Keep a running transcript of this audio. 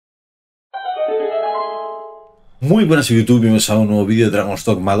Muy buenas YouTube, bienvenidos a un nuevo vídeo de Dragon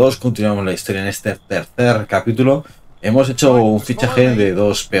Dogma 2. Continuamos la historia en este tercer capítulo. Hemos hecho un fichaje de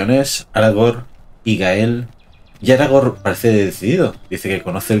dos peones, Aragorn y Gael. Y Aragorn parece decidido, dice que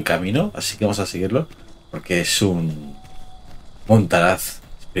conoce el camino, así que vamos a seguirlo, porque es un montaraz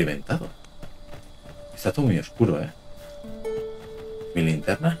experimentado. Está todo muy oscuro, ¿eh? ¿Mi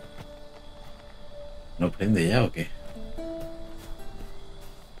linterna? ¿No prende ya o qué?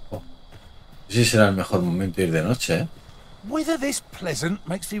 Oh. No sé si será el mejor momento ir de noche, ¿eh? Weather this pleasant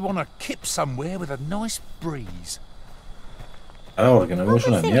makes me want to kip somewhere with a nice breeze. Claro, porque no vemos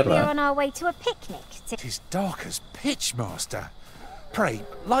una mierda. On our way to a picnic. It is dark as pitch, Master. Pray,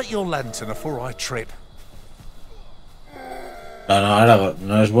 light your lantern afore I trip. No, ahora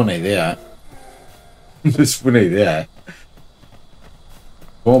no es buena idea, ¿eh? No es buena idea, ¿eh?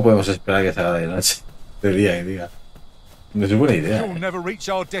 ¿Cómo podemos esperar que se haga de noche? De día que diga. No es buena idea. You'll never reach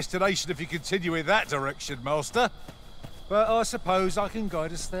our destination if you continue in that direction, Master. But I suppose I can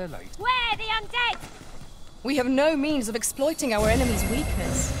guide us there later. Where the undead? We have no means of exploiting our enemy's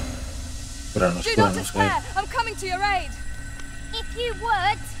weakness. Do not despair! I'm coming to your aid! If you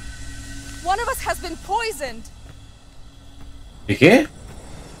would. One of us has been poisoned. ¿Y qué?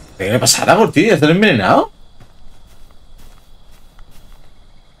 ¿Qué le pasa a Aragorn, tío? ¿Estás envenenado?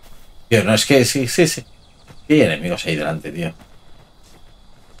 Tío, no, es que sí. ¿Qué hay enemigos ahí delante, tío?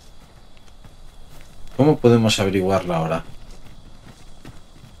 ¿Cómo podemos averiguarla ahora?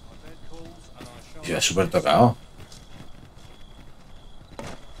 Tío, es súper tocado.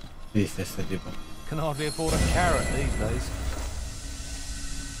 ¿Qué dice este tipo? Can hardly afford a carrot these days.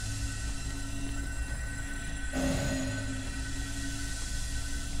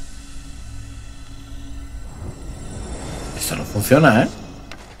 Esto no funciona, ¿eh?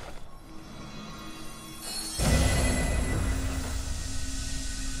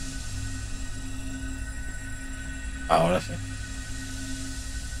 Ahora sí.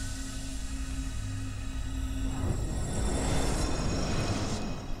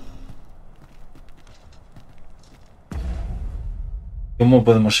 ¿Cómo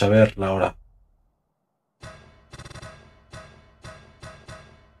podemos saber la hora?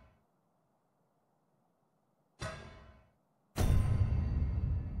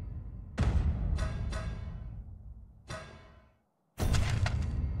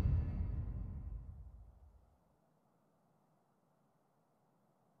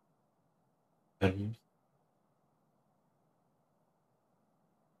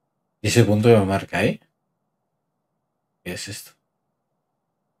 ¿Y ese punto que me marca ahí? ¿Qué es esto?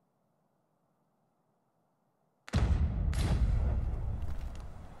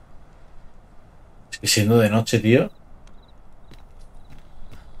 Es que siendo de noche, tío,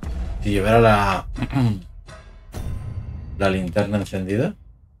 si llevara la linterna encendida,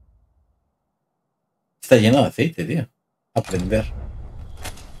 está lleno de aceite, tío. A prender.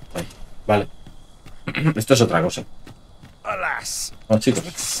 Ay, vale. Esto es otra cosa. Alas! Bueno, chicos. It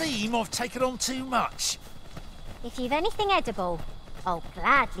would seem I've taken on too much. If you've anything edible, I'll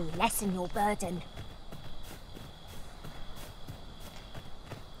gladly lessen your burden.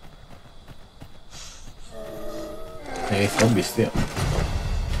 Hay zombies, tío.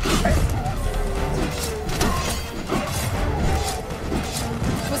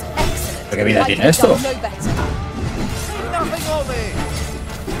 ¿Pero qué vida tiene esto? Nothing of it!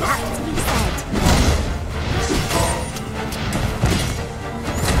 That to be said.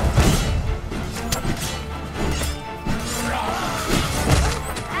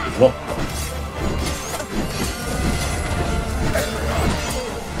 Oh.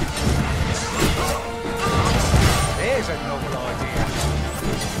 There's a novel idea.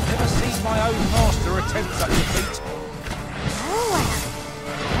 Never seen my own master attempt such a feat. Oh well.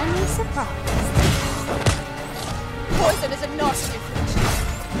 Only surprised. Poison is a nasty affliction.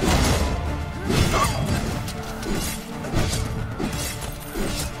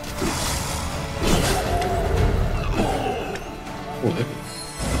 Joder.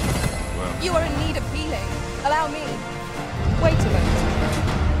 You are in need of healing. Allow me. Wait a moment.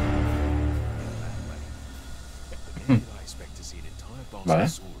 I expect to see an entire box Vale. of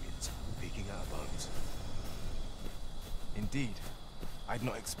saurios picking out bones. Indeed, I'd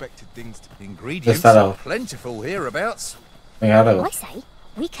not expected things to be Ingredients Está are plentiful hereabouts. Venga, ahora I say,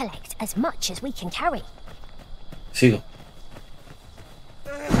 we collect as much as we can carry. sigo.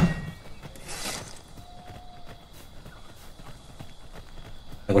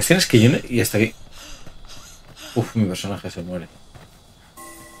 La cuestión es que yo... Y hasta aquí... Uf, mi personaje se muere.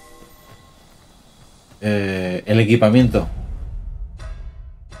 El equipamiento.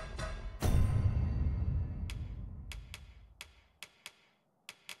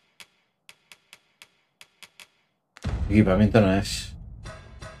 Equipamiento no es.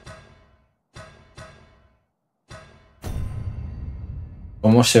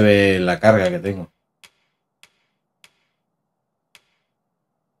 ¿Cómo se ve la carga que tengo?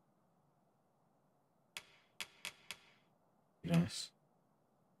 No es.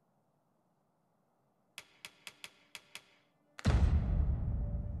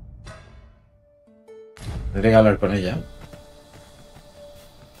 Tendré que hablar con ella.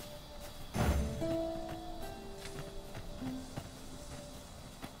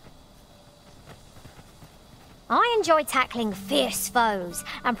 I enjoy tackling fierce foes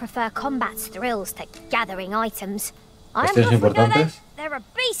and prefer combat's thrills to gathering items. I am ¿Cuestiones good for nothing. importantes? There are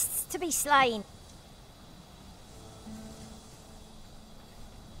beasts to be slain.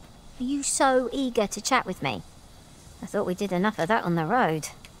 Are you so eager to chat with me? I thought we did enough of that on the road.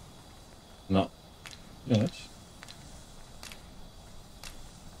 No. No es.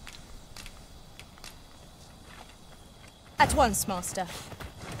 At once, Master.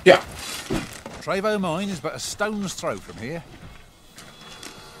 Ya. Trevo Mine is but a stone's throw from here.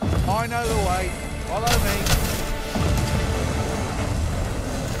 I know the way. Follow me.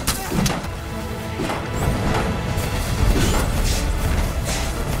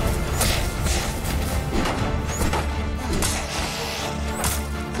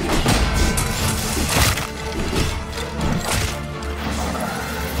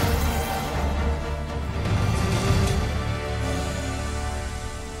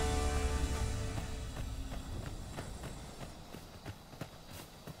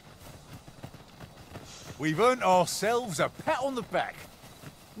 We've earned ourselves a pat on the back.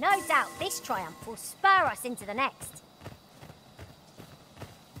 No doubt this triumph will spur us into the next.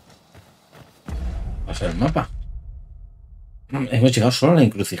 Va a ser el mapa. Hemos llegado solo a la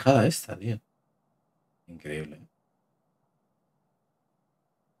encrucijada esta, tío. Increíble.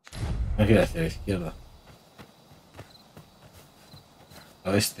 Hay que ir hacia la izquierda.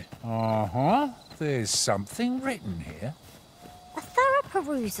 A oeste. There's something written here. A thorough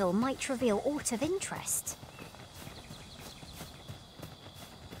perusal might reveal aught of interest.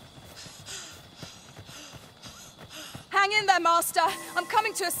 Hang in there, Master. I'm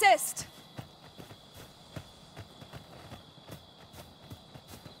coming to assist.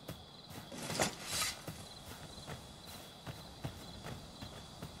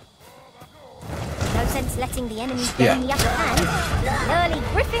 No sense letting the enemies gain the upper hand. The early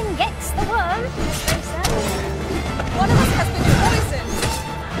griffin gets the worm, as they say. One of us has been poisoned.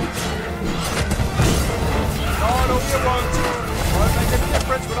 Not all you want. Won't make a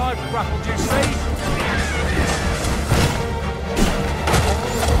difference when I've grappled you, see?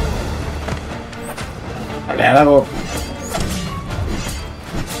 Vale, algo.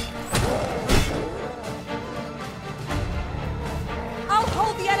 I'll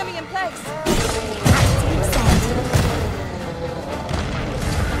hold the enemy in place.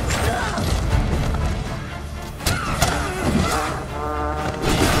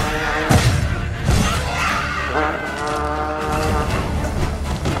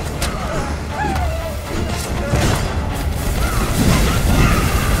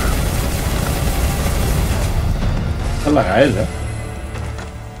 Esta es la Gael, ¿eh?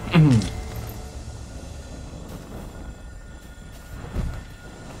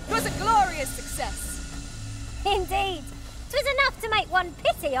 It was a glorious success. Indeed. 'Twas enough to make one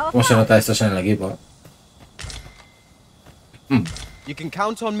pity our ¿Cómo se nota esto en el equipo? You can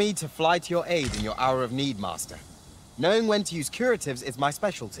count on me to fly to your aid in your hour of need, Master. Knowing when to use curatives is my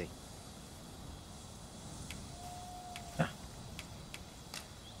specialty.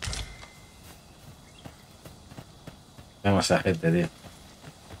 Demasiada gente, tío.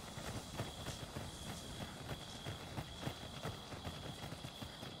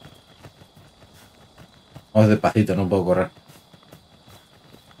 Vamos despacito, no puedo correr.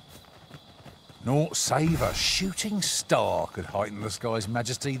 Naught save a shooting star could heighten the sky's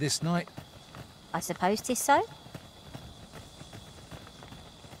majesty this night. I suppose 'tis so.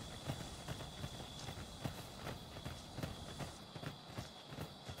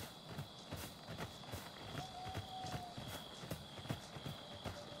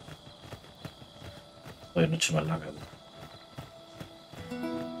 Joder, no he hecho mal la cara.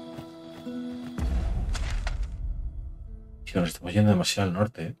 Tío, nos estamos yendo demasiado al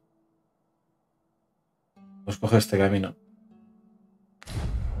norte, ¿eh? Vamos a coger este camino.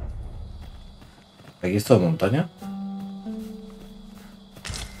 Aquí es todo montaña.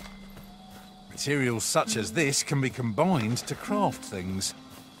 Materials such as this can be combined to craft things.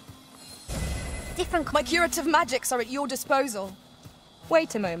 Different My curative magics are at your disposal.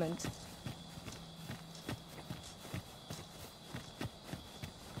 Wait a moment.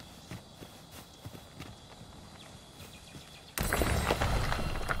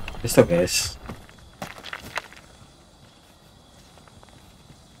 ¿Esto qué es?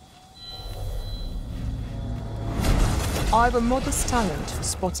 I have a modest talent for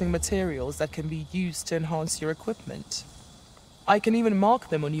spotting materials that can be used to enhance your equipment. I can even mark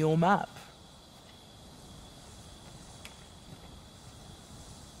them on your map.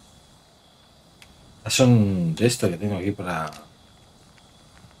 Son de esto que tengo aquí para...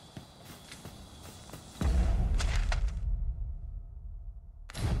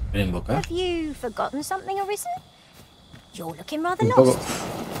 ¿Invocar? Have you forgotten something, Arisen? You're looking rather Un poco... lost.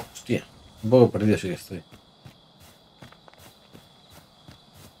 Hostia, un poco perdido sí que estoy.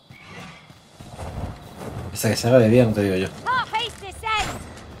 Hasta que se haga de día no te digo yo. Half haste descend.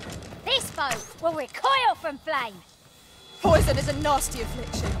 This foe will recoil from flame. Poison is a nasty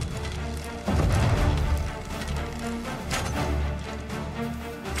affliction.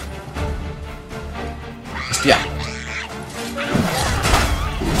 ¡Hostia!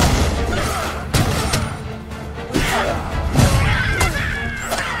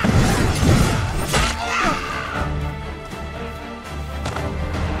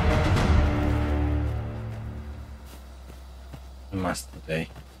 Más de ahí.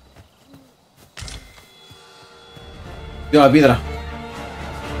 Tío, la piedra.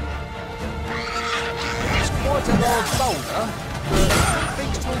 It's quite a large boulder, but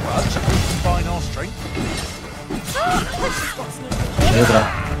things will budge if we combine our strength. Hay otra.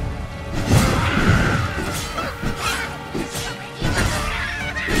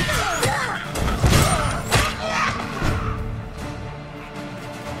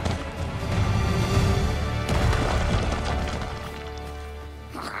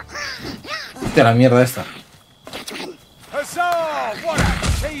 Hostia, la mierda esta. Huzzah! What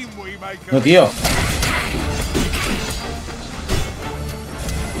a team we make of No, it. tío.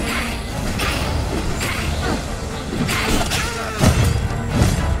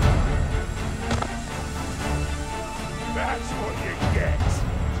 That's what you get.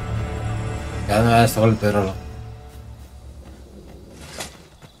 Ya no me esto con el pedrolo.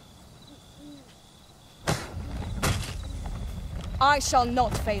 I shall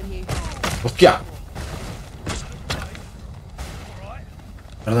not fail you. ¡Hostia!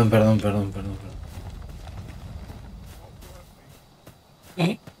 Perdón, perdón, perdón, perdón.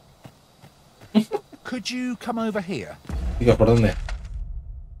 Could you come over here? Chicos, ¿por dónde?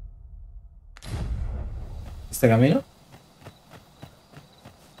 ¿Este camino?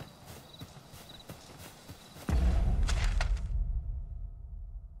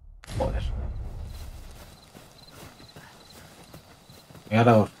 Joder.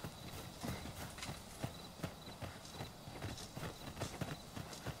 Venga, ahora.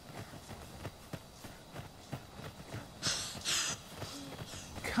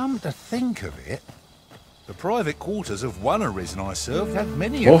 Come to think of it, the private quarters of one Arisen I served had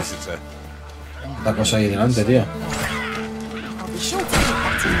many Oh. a visitor. La cosa ahí delante, tío. I'll be sure to keep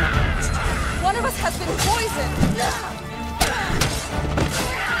that in mind. One of us has been poisoned.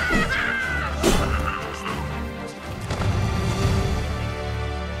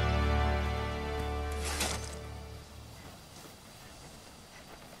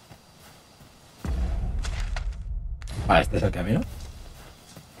 Vale, este es el camino.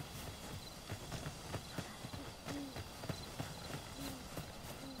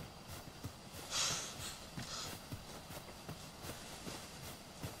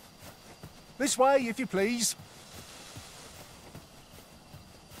 This way, if you please.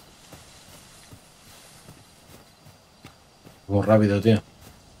 Muy rápido, tío.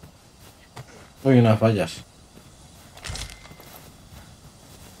 Uy, unas fallas.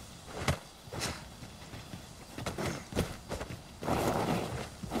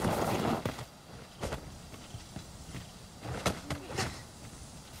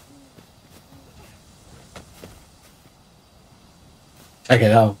 Se ha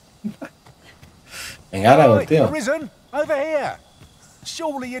quedado. Venga, ahora, Oi, tío. Arisen, over here.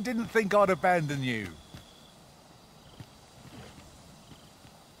 Surely you didn't think I'd abandon you.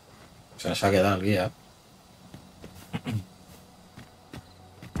 Se nos ha quedado el guía.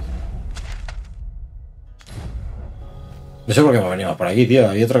 No sé por qué hemos venido por aquí, tío.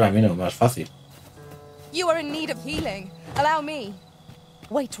 Había otro camino más fácil. You are in need of healing. Allow me.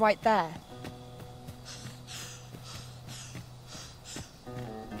 Wait right there.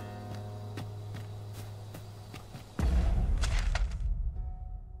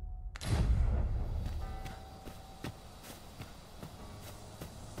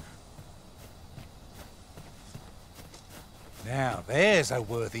 Now there's a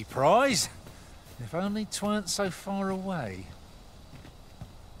worthy prize. If only 'tweren't so far away.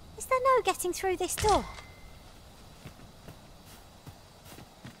 Is there no getting through this door?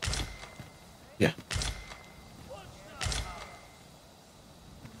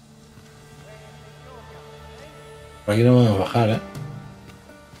 Por aquí no podemos bajar, ¿eh?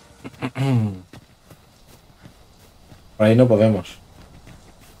 Por ahí no podemos.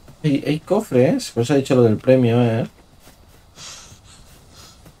 Hay cofres, por eso he dicho lo del premio, ¿eh?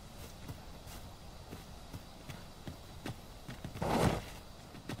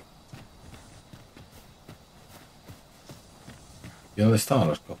 ¿Y dónde estaban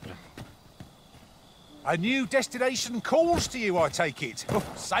los cofres? A new destination calls to you, I take it. Oh,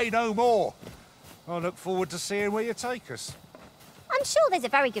 say no more. I look forward to seeing where you take us. I'm sure there's a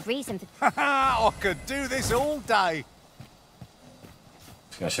very good reason for... I could do this all day.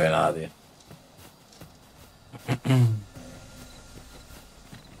 Es que no se ve nada, tío.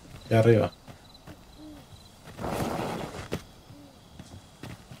 Aquí arriba.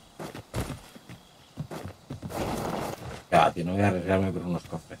 Ya, tío, no voy a arriesgarme por unos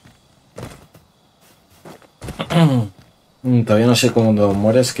cofres. Todavía no sé cuando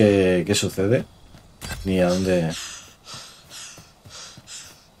mueres qué sucede. Ni a dónde...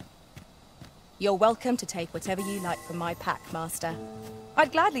 You're welcome to take whatever you like from my pack, Master.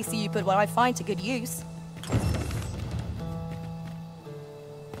 I'd gladly see you put what I find to good use.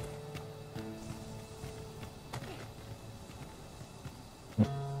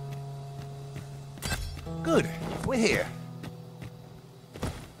 Good, we're here.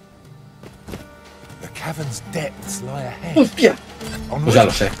 The cavern's depths lie ahead. ¡Hostia! Pues ya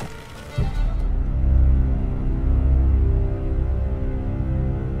lo sé.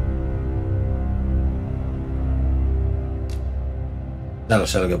 Ya lo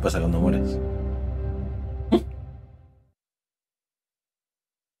sé lo que pasa cuando mueres.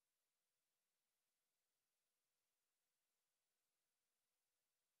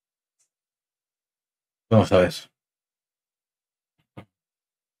 Vamos a ver.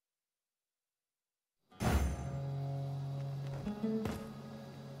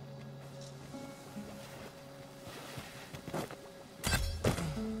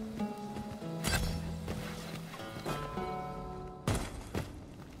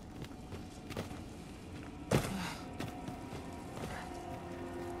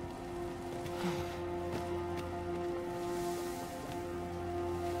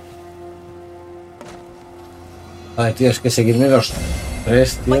 Ay, tío, es que seguirme los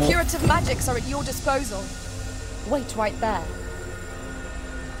tres, tío. My curative magics are at your disposal. Wait right there.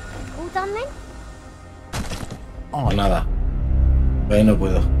 All done then? Oh, nada. Ahí no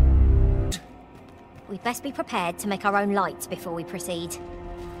puedo. We'd best be prepared to make our own lights before we proceed.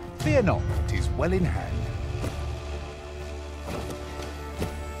 Fear not, it is well in hand.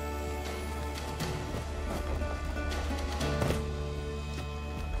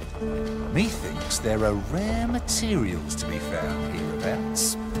 Methinks there are rare materials to be found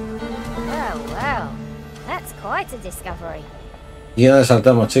hereabouts. Well, that's quite a discovery. ¿Y dónde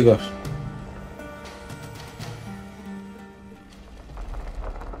saltamos, chicos?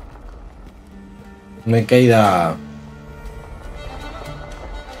 Me he caído.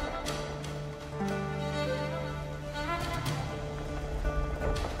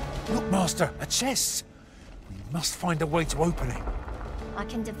 Look, Master, a chest. We must find a way to open it. I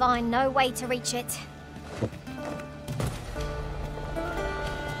can divine no way to reach it.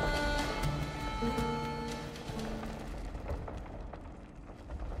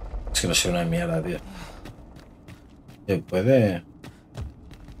 Es que no sé una mierda, tío. ¿Se puede?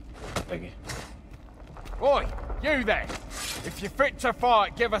 Aquí. Oi, you there! If you're fit to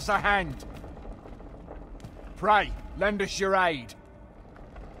fight, give us a hand. Pray, lend us your aid.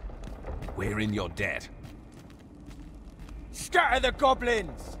 We're in your debt. Scatter the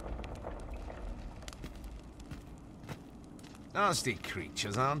goblins! Nasty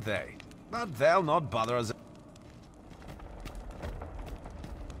creatures, aren't they? But they'll not bother us.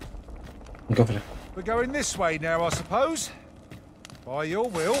 Un cofre. We're going this way now, I suppose. By your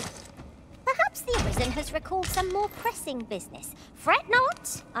will. Perhaps the Arisen has recalled some more pressing business. Fret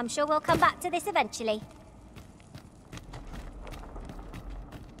not. I'm sure we'll come back to this eventually.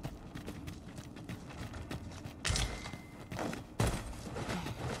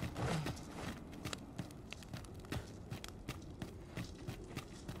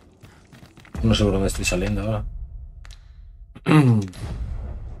 No sé por dónde estoy saliendo ahora.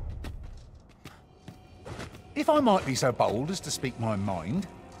 If I might be so bold as to speak my mind,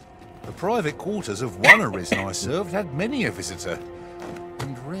 the private quarters of one Arisen I served had many a visitor,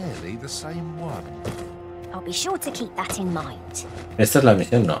 and rarely the same one. I'll be sure to keep that in mind. Esta es la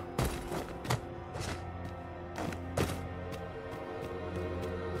misión, no.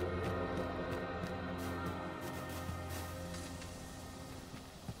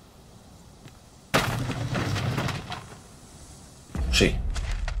 Sí.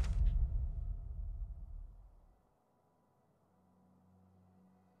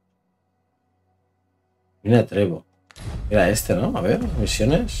 Mina de Trevo. Era este, ¿no? A ver,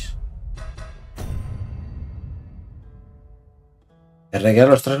 misiones. Erradicar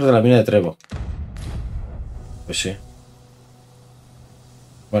los trasgos de la mina de Trevo. Pues sí.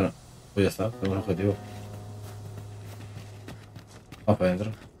 Bueno, pues ya está, tenemos el objetivo. Vamos para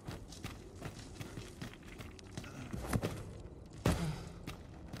adentro.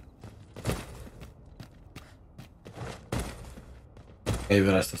 Hay que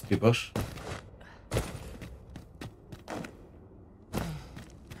ver a estos tipos.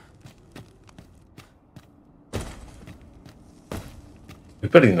 ¿Estoy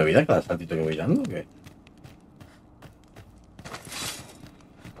perdiendo vida cada saltito que voy dando o qué?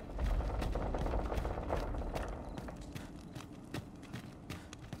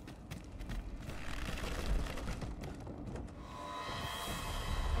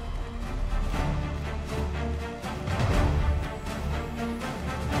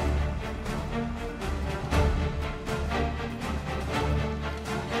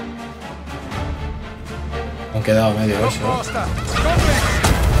 Han quedado medio eso, ¿eh?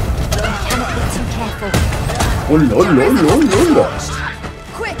 ¡Hola, hola, hola, hola!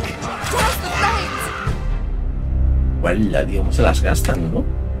 ¡Hola, tío! ¿Cómo se las gastan, no?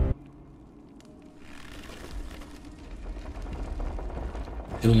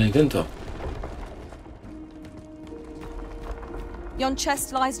 Segundo intento. Yon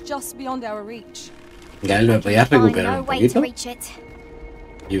chest lies just beyond our reach. Gael, ¿me podías recuperar un poquito?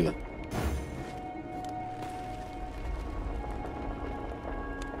 Ayuda.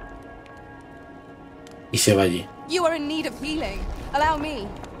 Y se va allí. You are in need of healing. Allow me.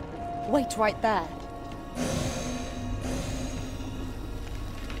 Wait right there.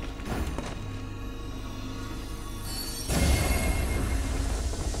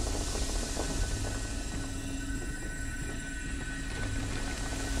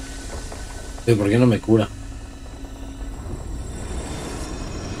 Pero ¿por qué no me cura?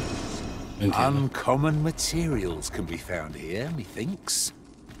 No entiendo. Uncommon materials can be found here, methinks.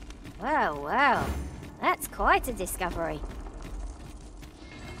 Well, well. That's quite a discovery.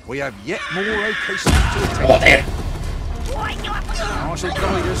 We have yet more locations to attend. ¡Joder! I shall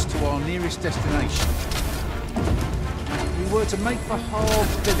guide us to our nearest destination. We were to make for Harve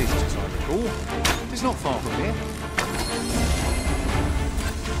village, as I recall. It's not far from here.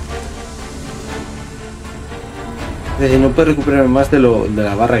 No puedo recuperar más de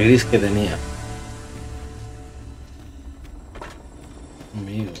la barra gris que tenía.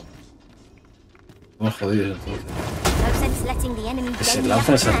 Amigo. Estamos jodidos entonces. ¿Que se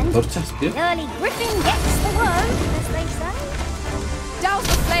lanzan esas antorchas, tío? Douse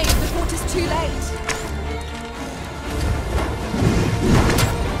the flame before it is too late.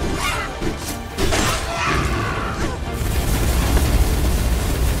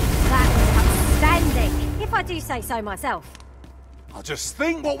 That was outstanding, if I do say so myself. I just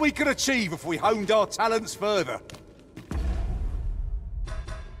think what we could achieve if we honed our talents further.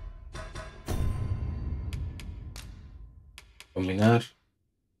 Combinar.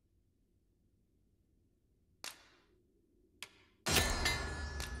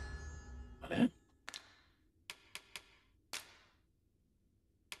 Vale.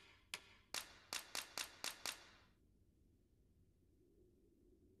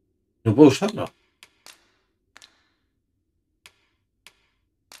 No puedo usarlo.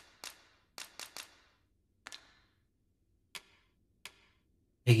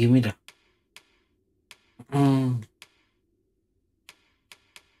 Aquí, mira.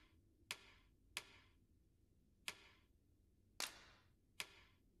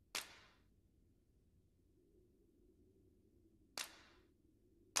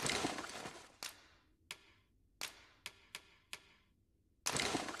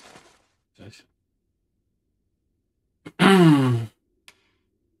 ¿Sabes?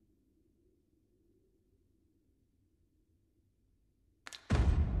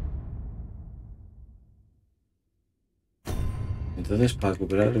 Entonces, para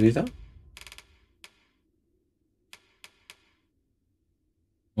recuperar vida.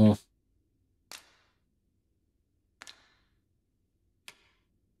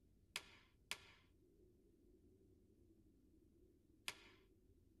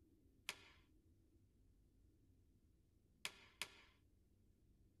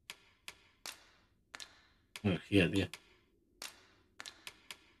 Energía, tío.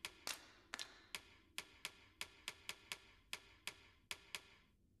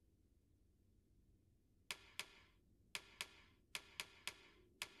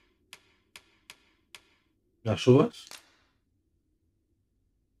 Las uvas.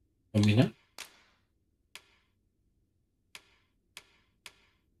 Combinar.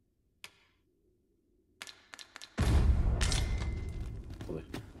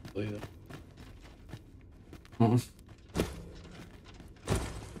 Jodido.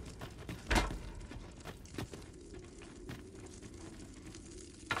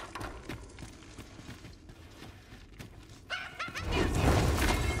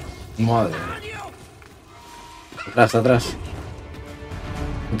 Madre. Atrás, atrás.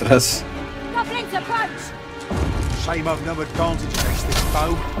 Atrás. Goblins approach! Shame I've no advantage against this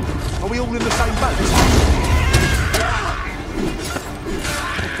foe. Are we all in the same boat?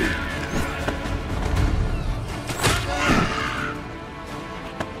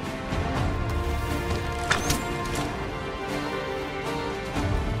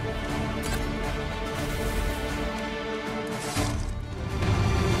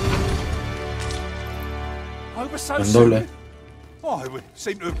 Mandoble. Oh, it would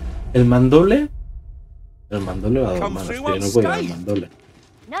seem to have El mandoble. El mandoble va a 2 manos, pero no puedo llevar el mandoble.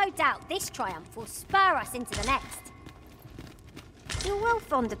 No doubt this triumph will spur us into the next. You're well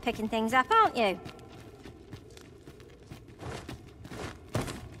fond of picking things up, aren't you?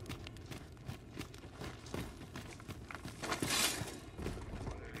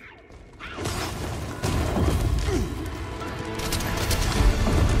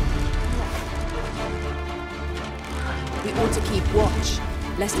 We ought to keep watch,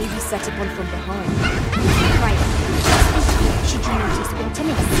 lest we be set upon from behind. Right. Should you notice aught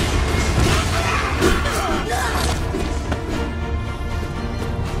amiss?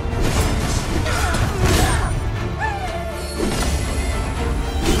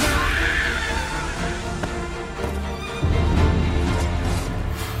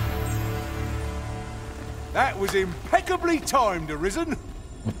 That was impeccably timed, Arisen.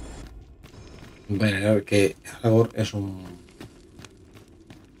 Bueno, que Aragorn es un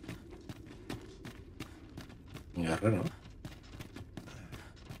guerrero.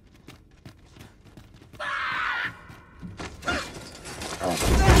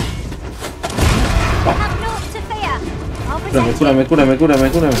 Have naught to fear. I'll protect Cúrame, cúrame, cúrame,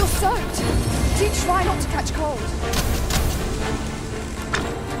 cúrame. You're soaked! Do try not to catch cold.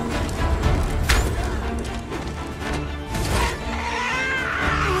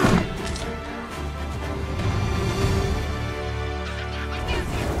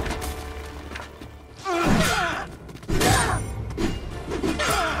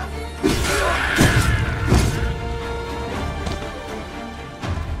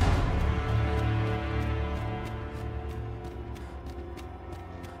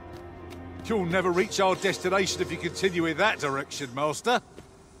 You'll never reach our destination if you continue in that direction, Master.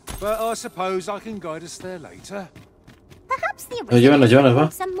 But I suppose I can guide us there later. Perhaps the Llévanos, llévanos,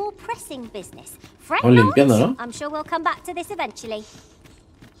 va. some more pressing business. Fret Vamos not. limpiando, ¿no? I'm sure we'll come back to this eventually.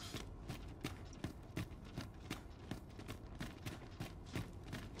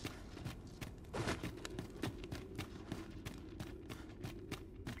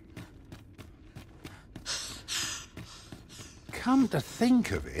 Come to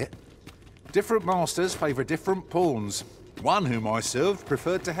think of it, different masters favour different pawns. One whom I served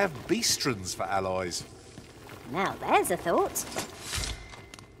preferred to have beastrons for allies. Now there's a thought.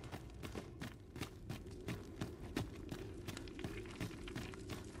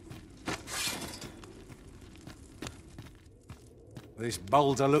 This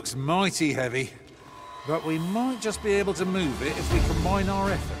boulder looks mighty heavy, but we might just be able to move it if we combine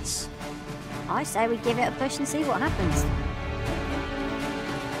our efforts. I say we give it a push and see what happens.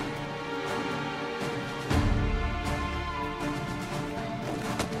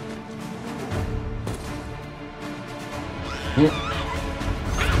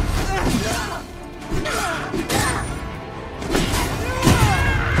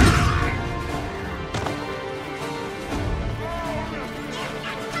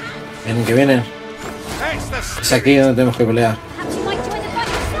 Vienen, que vienen. Es aquí donde tenemos que pelear. Perhaps you might join the fight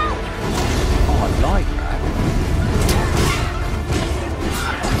yourself. Oh, I like that.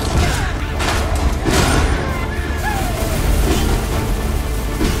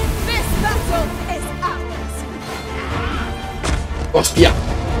 This battle is ours! ¡Hostia!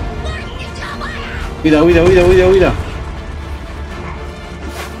 ¡Huida, huida, huida, huida, huida!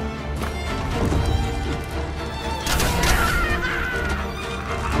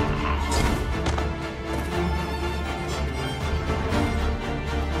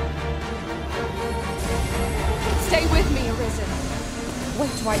 Stay with me, Arisen.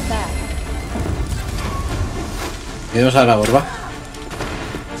 Wait right there. Vamos a Aragorn, va.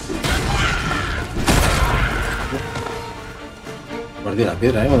 Partí la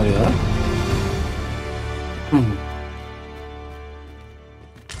piedra, cuando le iba a dar.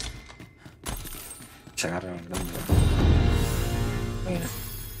 Se agarra el grande. Bueno.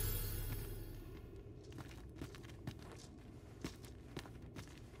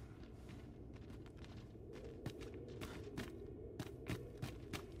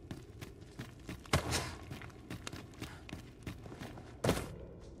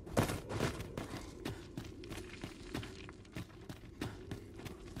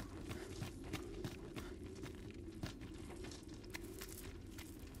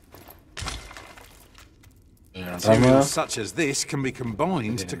 gran rama. Materials such as this can be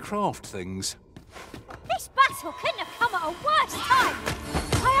combined to craft things. This battle couldn't have come at a worse time.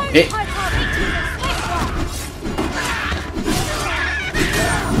 I only hope our victories are swift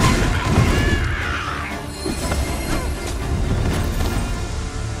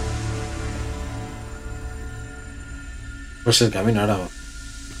Pues el camino ahora.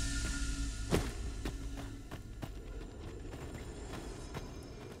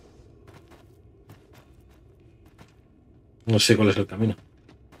 No sé cuál es el camino.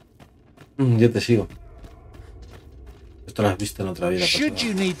 Yo te sigo. Esto lo has visto en otra vida Should pasada.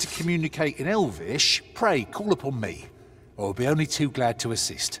 you need to communicate in Elvish, pray call upon me. I'll be only too glad to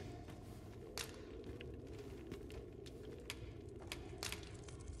assist.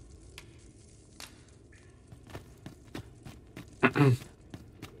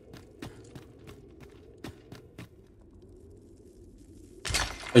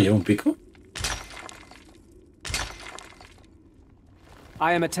 Oye, ¿un pico?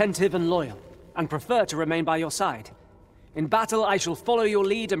 I am attentive and loyal, and prefer to remain by your side. In battle, I shall follow your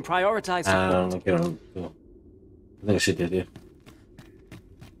lead and prioritize Ah, support. no quiero. No. ¿De qué sitio, tío?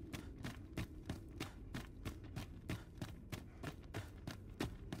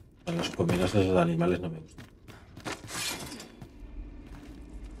 Los comidas de esos animales no me gustan.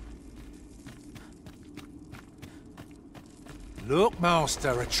 Look,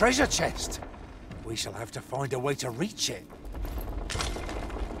 Master, a treasure chest. We shall have to find a way to reach it.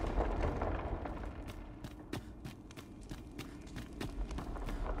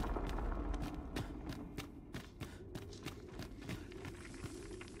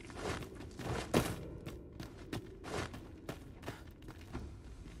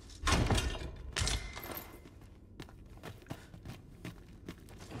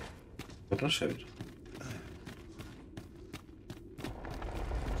 No sé.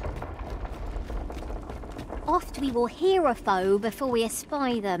 Oft we will hear a foe before we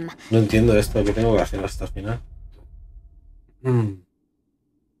espy them. No entiendo esto que tengo que hacer hasta el final.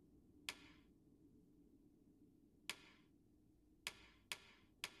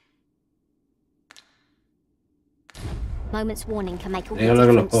 Moment's warning can make all Tengo que the hablar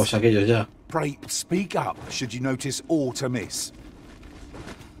con los difference. juegos aquellos ya. Pray speak up should you notice aught amiss.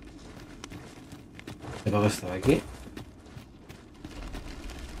 ¿Qué pago estaba aquí?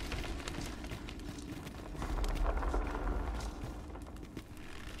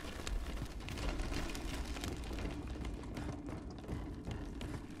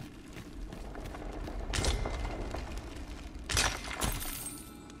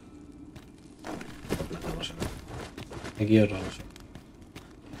 Aquí otro, no sé.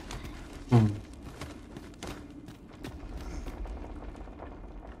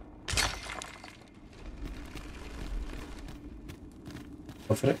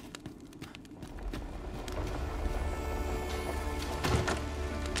 Cofre.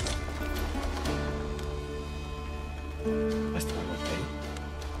 Estamos ahí.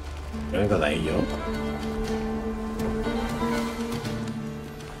 Creo que queda ahí yo.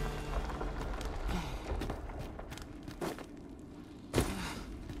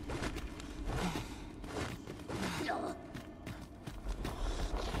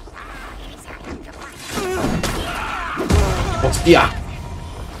 ¡Hostia!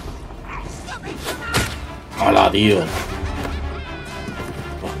 ¡Hala, tío!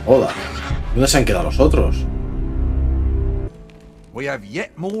 No joda. ¿Dónde se han quedado los otros? We have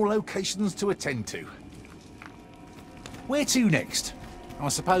yet more locations to attend to. Where to next? I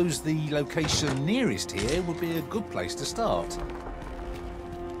suppose the location nearest here would be a good place to start.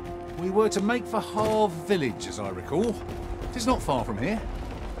 We were to make for Harve village, as I recall. It is not far from here.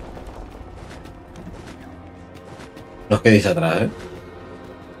 No os quedéis atrás, ¿eh?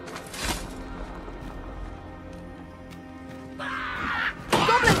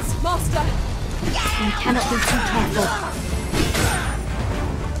 Goblins, Master! We cannot be too careful.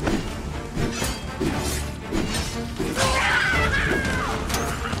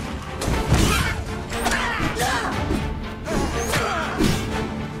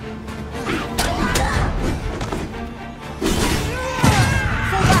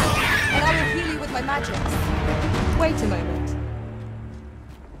 Fall back, and I will heal you with my magics. Wait a moment.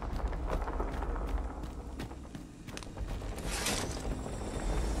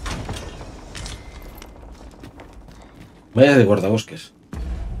 Vaya de guardabosques.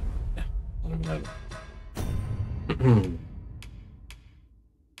 Ya, fenomenal.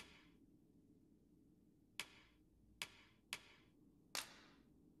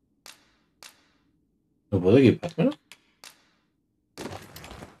 ¿No puedo equipármelo?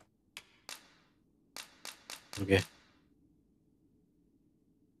 ¿Por qué?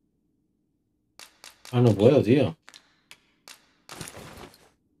 Ah, no puedo, tío.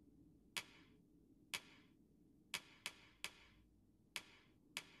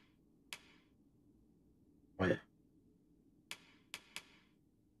 Vaya.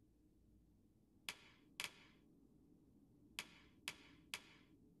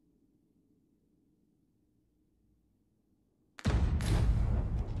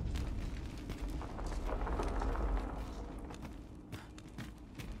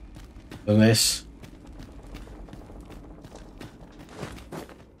 ¿Dónde es?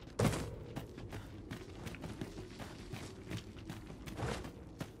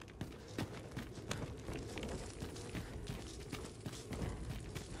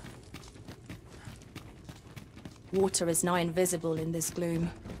 Water is nigh invisible in this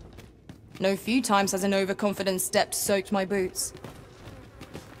gloom. No few times has an overconfident step soaked my boots.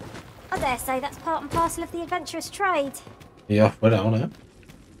 I dare say that's part and parcel of the adventurous trade. Y yo afuera ahora, ¿eh?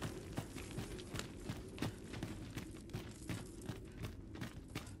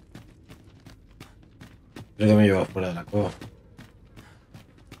 Creo que me llevo fuera de la cueva.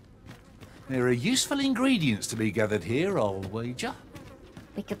 There are useful ingredients to be gathered here, I'll wager.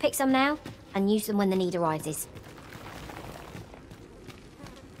 We could pick some now and use them when the need arises.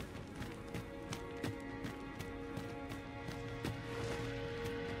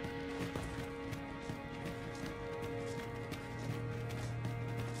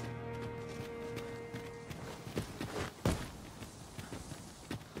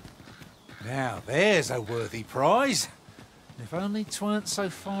 Now, there's a worthy prize. If only 'tweren't so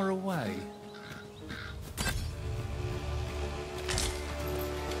far away.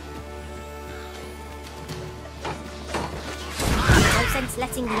 No sense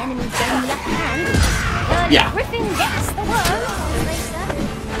letting the enemy gain the upper hand. Yeah. Griffin gets the worm, as they say.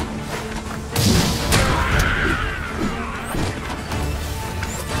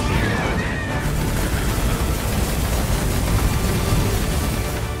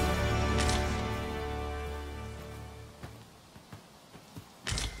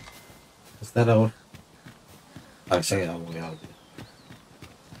 Está Aragorn. A ver, se ha quedado bugueado, tío.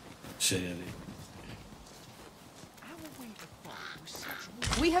 Sí, tío.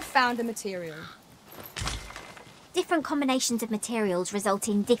 We have found the material. Different combinations of materials result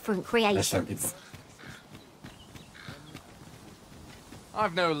in different creations.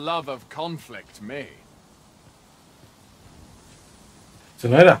 I've no love of conflict, me. ¿Eso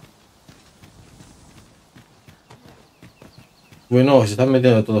no era? Bueno, se están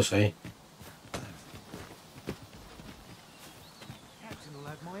metiendo todos ahí.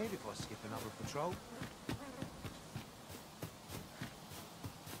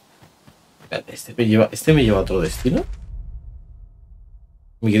 Espérate, ¿este me lleva a otro destino?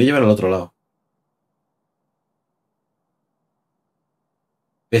 Me quiere llevar al otro lado.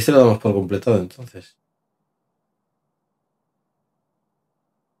 Este lo damos por completado entonces.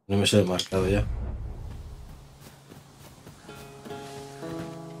 No me sale marcado ya.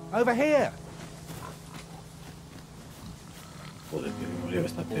 Over here. Joder, qué memoria me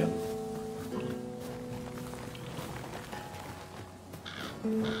está pegando.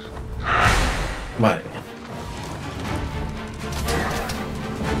 Madre mía.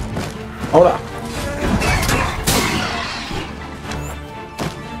 ¡Ahora!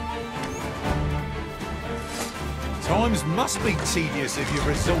 Times must be tedious if you've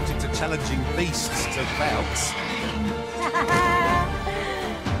resorted to challenging beasts to bouts.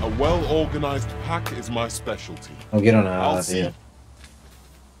 A well-organized pack is my specialty. No quiero nada, tío.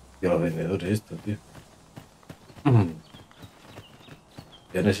 Tío, los vendedores esto, tío.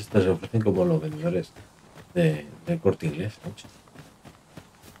 Peones estos se ofrecen como los vendedores del Corte Inglés, ¿no?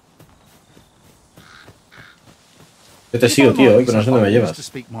 Yo te sigo, tío, pero no sé dónde me llevas.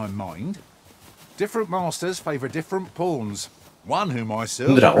 Different masters favor different pawns. One whom I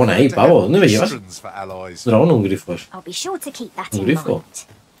serve. Un dragón ahí, pavo. ¿Dónde me llevas? Un dragón o un grifo. I'll be sure to keep that Un in grifo. mind.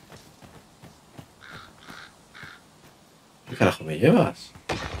 ¿Qué carajo me llevas?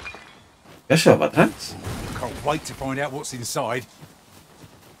 ¿Ya se va para atrás? Can't wait to find out what's inside.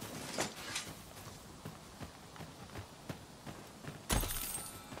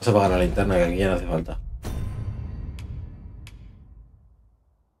 Vas a apagar la linterna, que aquí ya no hace falta.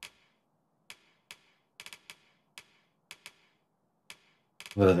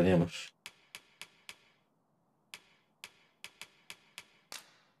 ¿Dónde la teníamos?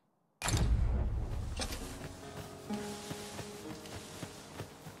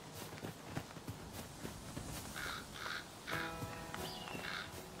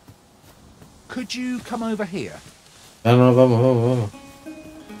 Could you come over here? Ah, no, vamos.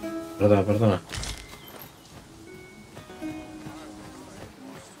 Perdona.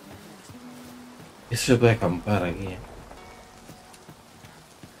 Esto se puede acampar aquí.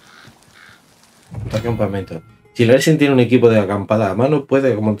 Acampamento. Si el Arisen tiene un equipo de acampada a mano,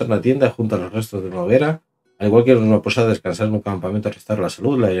 puede montar una tienda junto a los restos de una hoguera, al igual que una posada, descansar en un campamento, restaurar la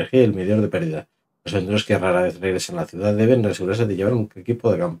salud, la energía y el medidor de pérdida. Los aventureros que rara vez regresen a la ciudad deben asegurarse de llevar un equipo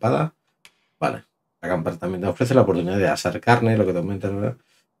de acampada. Vale. Acampar también te ofrece la oportunidad de asar carne, lo que te aumenta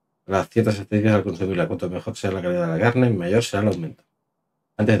las ciertas estadísticas al consumirla. Cuanto mejor sea la calidad de la carne, mayor será el aumento.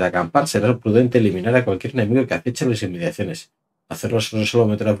 Antes de acampar, será prudente eliminar a cualquier enemigo que aceche en las inmediaciones. Hacerlo no solo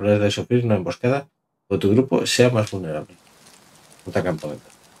aumentará la probabilidad de sufrir una emboscada o tu grupo sea más vulnerable. Puta campamento.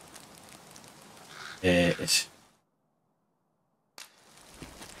 Ese.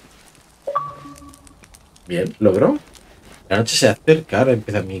 Bien, logró. La noche se acerca, ahora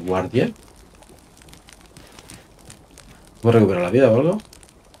empieza mi guardia. ¿Puedo recuperar la vida o algo? No.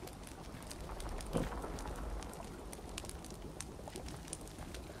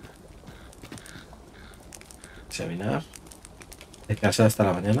 Examinar. Descansar hasta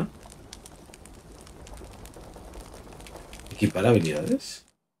la mañana. Equipar habilidades.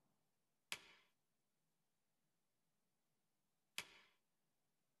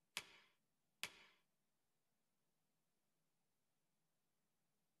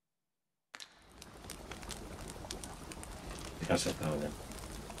 Descansar hasta la mañana.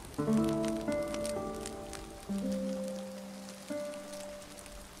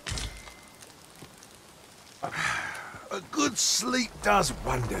 A good sleep does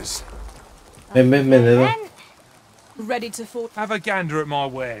wonders. Ven, dedo. Ready to fall. Have a gander at my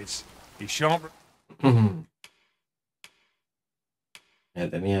wares. You shan't. Ya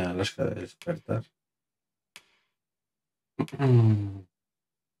tenía lógica de despertar. No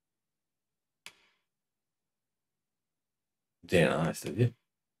tiene nada este tío.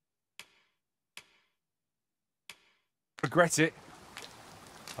 Regret it.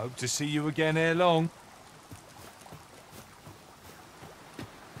 Hope to see you again ere long.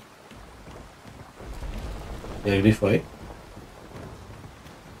 Y el grifo ahí.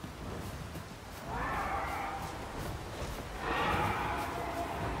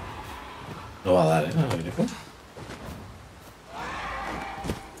 No va a dar, ¿eh? El grifo.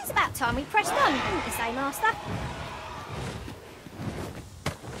 It's about time we pressed on, didn't you say, Master?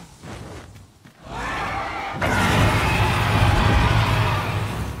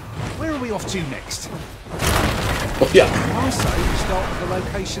 Where are we off to next? ¡Hostia! I say we start with the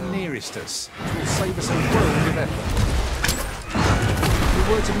location nearest us. It will save us a world of effort. We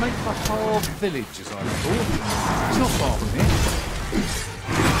were to make for Harve village, as I recall. It's not far from here.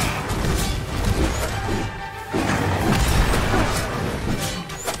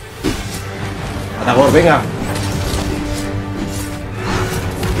 Aragorn, venga.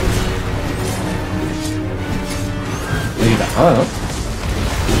 No le quitamos nada, ¿no?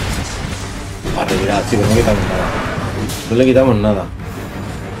 Va a retirar, chicos, no le quitamos nada. No le quitamos nada.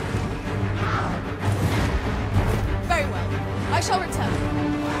 Very well. I shall return.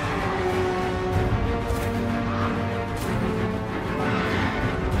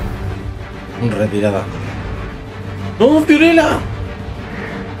 Retirada. ¡No, Fiorella!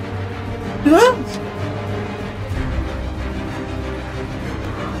 ¿Qué va?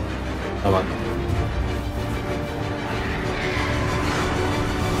 Toma.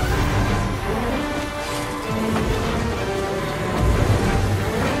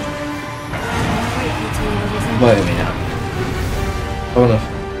 Madre mía. Vámonos.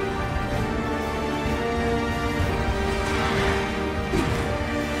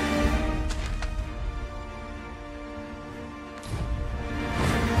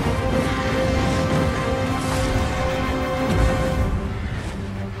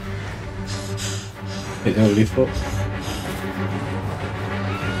 Ahí tengo el grifo.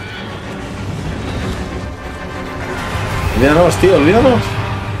 Olvídanos, tío, olvídanos.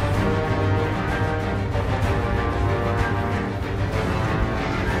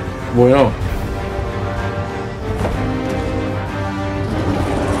 Bueno.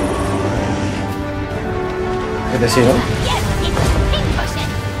 ¿Qué te sigo?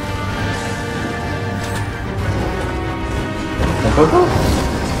 ¿Tampoco?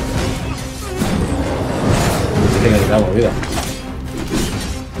 Tiene que dar movida. Do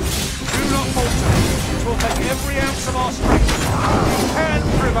not falter. We'll take every ounce of our strength. We can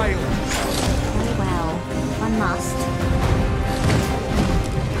prevail. Very well. One must.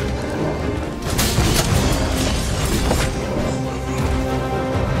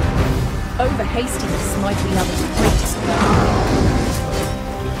 Over hastiness might be lovers' greatest weapon.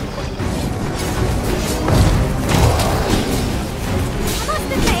 I must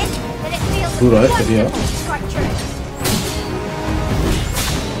admit that it feels Duro, tío. wonderful to strike true.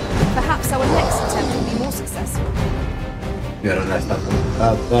 Perhaps our next attempt Y ahora la está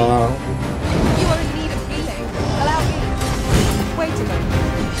montada. You are in need of healing. Allow me. Wait a moment.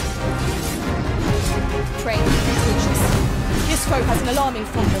 Trained suspicious. This foe has an alarming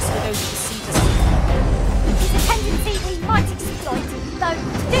fondness for those who deceive us. It's a tendency we might exploit, though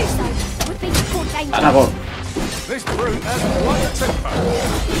to do so would be more dangerous. Aragorn. This brute has quite a temper.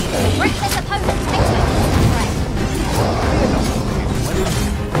 Reckless opponents takes no threat.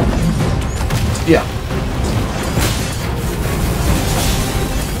 Tía.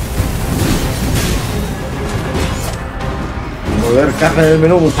 Mover carne del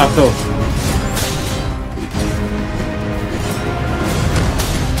menú, muchacho.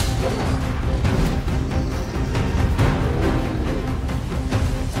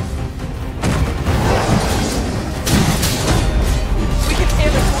 We can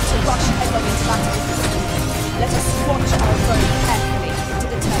feel the force of rush headlong into battle. Let us watch our foe carefully to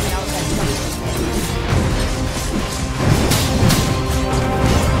determine our best weapon.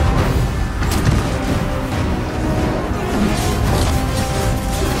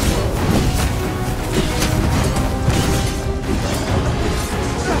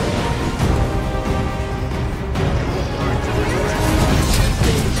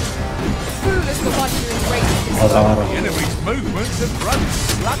 Fool is the one who embraces this. Otra barra. The enemy's movements have grown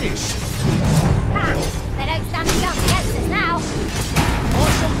sluggish. Ah, they don't stand a chance against us now. I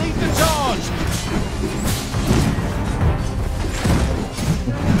shall lead the charge.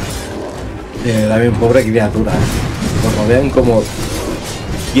 También pobre criatura. Nos rodean como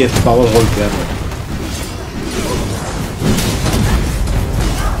 10 pavos golpeando.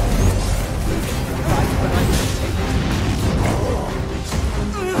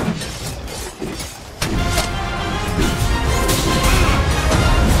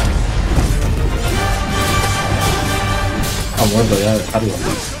 Ha muerto ya, dejarlo.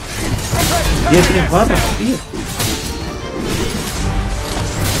 10 barras, tío.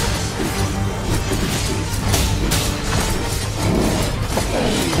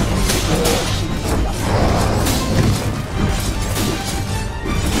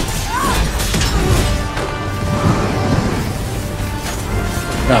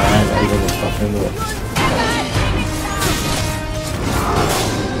 Nada, algo lo está haciendo.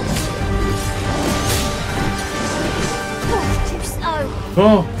 Oh, too slow.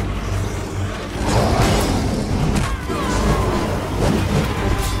 No.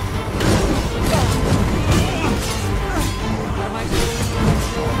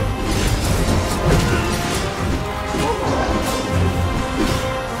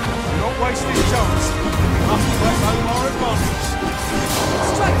 Not waste this chance. We must press home our advantage.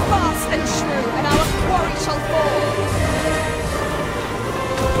 Strike fast and true, and our quarry shall fall.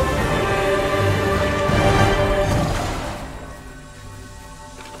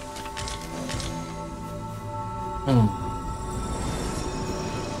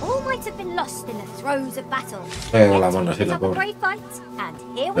 All might have been lost in the throes of battle. La mano así, la Up a pobre. brave fight, and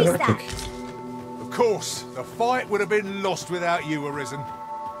here we Pero stand. Of course, the fight would have been lost without you, Arisen.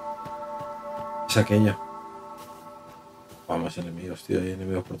 Es aquella. Vamos, enemigos, tío, hay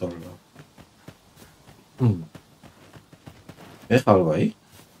enemigos por todos lados. ¿Me deja algo ahí?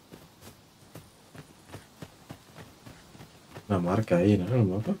 Una marca ahí, ¿no? En el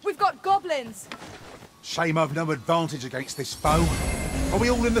mapa. We've got goblins. Shame I've no advantage against this foe. Are we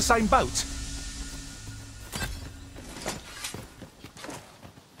all in the same boat?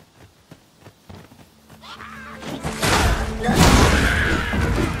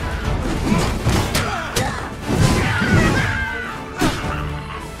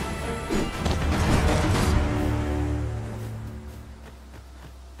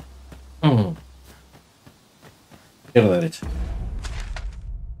 Izquierda, derecha.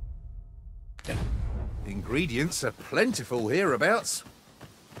 Ingredients are plentiful hereabouts.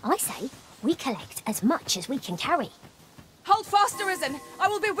 I say we collect as much as we can carry. Hold fast, Arisen. I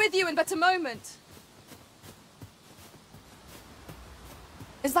will be with you in but a moment.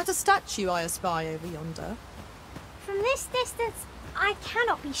 Is that a statue I espy over yonder? From this distance, I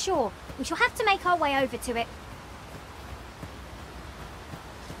cannot be sure. We shall have to make our way over to it.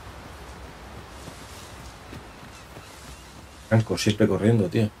 Franco, siempre corriendo,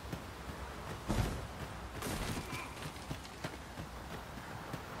 tío.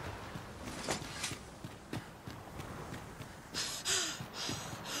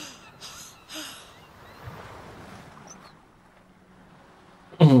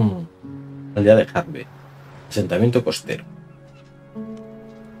 Aldea de Harve. Asentamiento costero.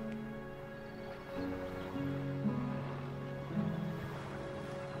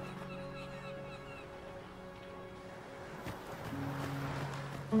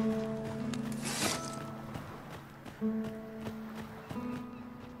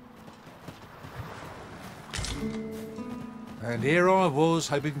 And here I was,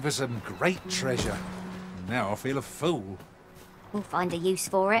 hoping for some great treasure. Now I feel a fool. We'll find a use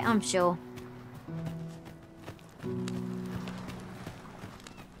for it, I'm sure. A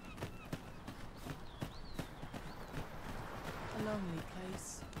lonely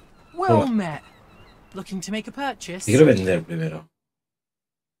place. Well met. Looking to make a purchase? Quiero vender primero.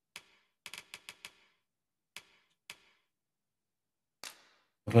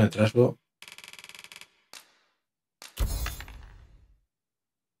 Forma de trasgo.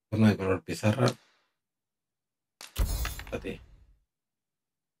 Forma de color pizarra. A ti.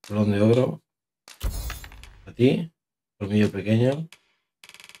 Colón de oro. A ti. Colmillo pequeño.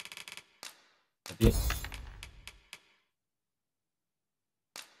 A ti.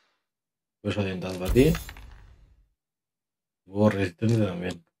 Hueso orientado para ti. Huevo resistente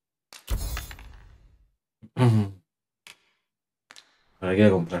también. Ahora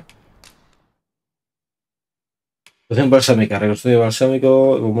quiero comprar. Poción balsámica. Reconstruye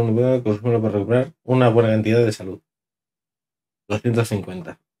balsámico. Consumo para recuperar una buena cantidad de salud.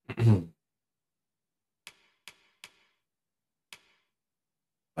 250.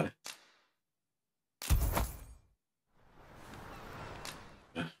 Vale.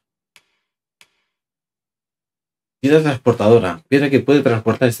 Piedra transportadora. Piedra que puede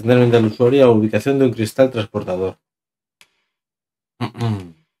transportar instantáneamente al usuario a la ubicación de un cristal transportador.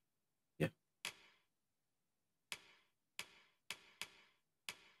 Yeah.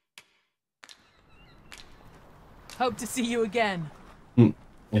 Hope to see you again.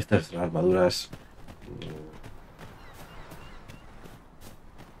 Estas son las armaduras.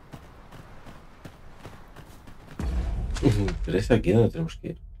 Pero es aquí donde tenemos que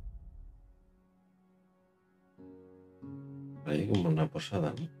ir. Ahí como una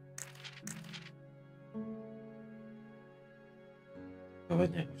posada, ¿no?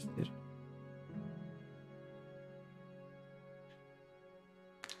 Cabaña costera.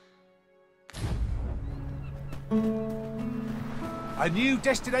 A new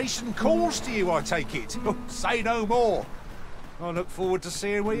destination calls to you, I take it. Say no more. I look forward to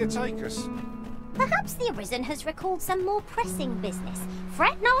seeing where you take us. Perhaps the Arisen has recalled some more pressing business.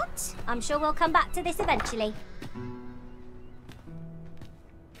 Fret not. I'm sure we'll come back to this eventually.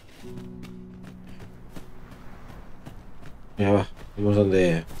 Ya va, vemos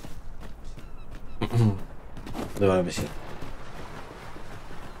dónde va la misión.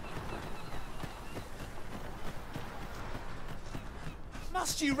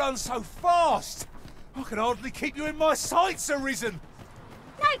 Must you run so fast? I can hardly keep you in my sights, Arisen.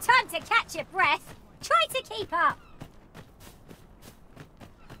 No time to catch your breath. Try to keep up.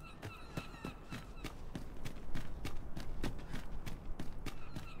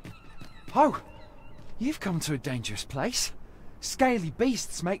 Oh, you've come to a dangerous place. Scaly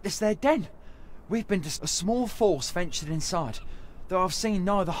beasts make this their den. We've been just a small force ventured inside, though I've seen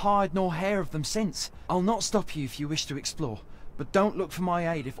neither hide nor hair of them since. I'll not stop you if you wish to explore, but don't look for my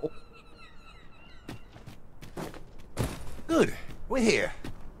aid if... Good. We're here.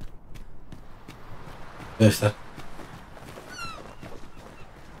 ¿Dónde está?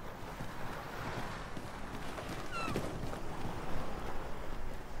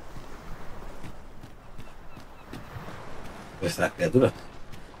 ¿Dónde está la criatura?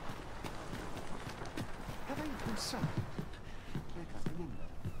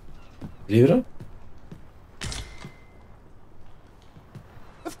 ¿Libro?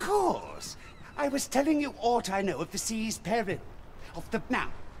 Of course. I was telling you aught I know of the sea's peril. Of the... Now,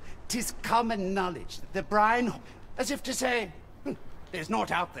 'tis common knowledge that the brine... As if to say, there's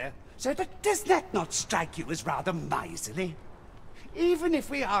naught out there. So does that not strike you as rather miserly? Even if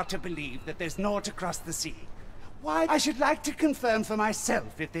we are to believe that there's naught across the sea, why, I should like to confirm for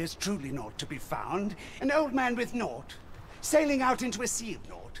myself if there's truly naught to be found. An old man with naught, sailing out into a sea of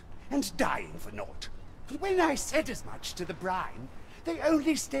naught, and dying for naught. When I said as much to the brine, they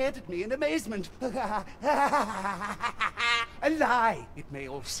only stared at me in amazement. A lie, it may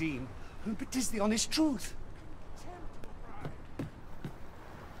all seem, but 'tis the honest truth.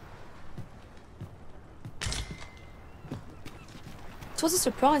 It was a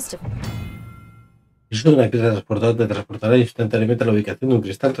surprise to... Es una piedra transportadora te transportará instantáneamente a la ubicación de un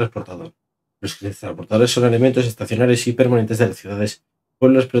cristal transportador. Los cristales transportadores son elementos estacionarios y permanentes de las ciudades,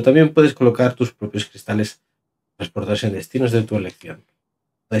 pueblos, pero también puedes colocar tus propios cristales transportadores en destinos de tu elección.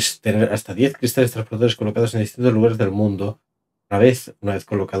 Puedes tener hasta 10 cristales transportadores colocados en distintos lugares del mundo. Una vez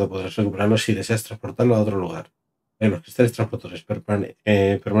colocado, podrás recuperarlos si deseas transportarlo a otro lugar. Los cristales transportadores permanentes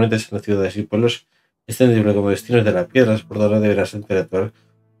en las ciudades y pueblos extendibles como destinos de la piedra transportadora deberás interactuar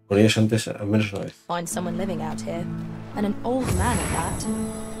con ellos antes al menos una vez. Find someone living out here, and an old man at that.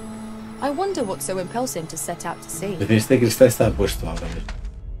 I wonder what so impels him to set out to sea. Este cristal está puesto ahora mismo.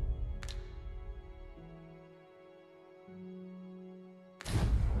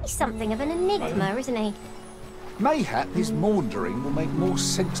 He's something of an enigma, isn't he? Mayhap his maundering will make more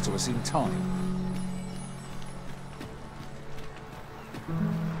sense to us in time.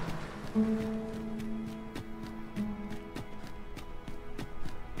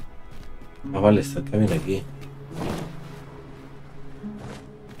 Ah, vale, está el camino aquí.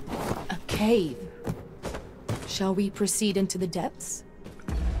 A cave. Shall we proceed into the depths?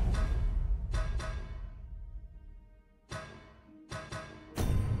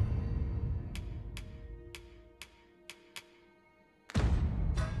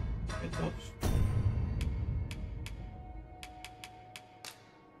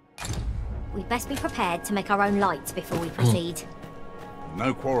 We'd best be prepared to make our own lights before we proceed.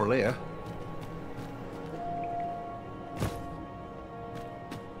 No quarrel here.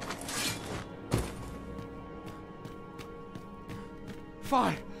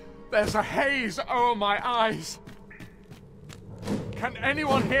 Fine. There's a haze over my eyes. Can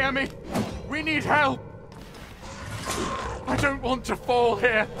anyone hear me? We need help. I don't want to fall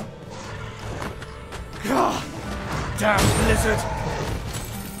here. God, damn blizzard.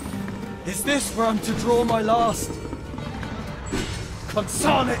 Is this where I'm to draw my last?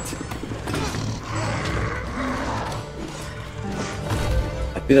 Consarn it!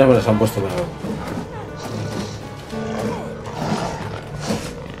 Las piedras me las han puesto para...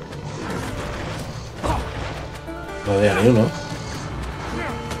 No había ni uno.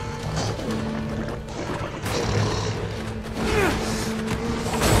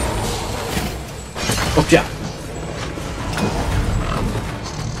 ¡Hostia!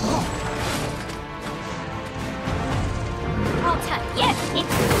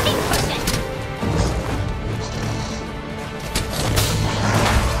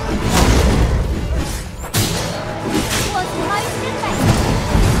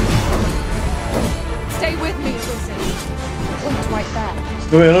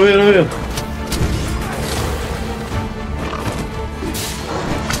 No veo, no veo, no veo.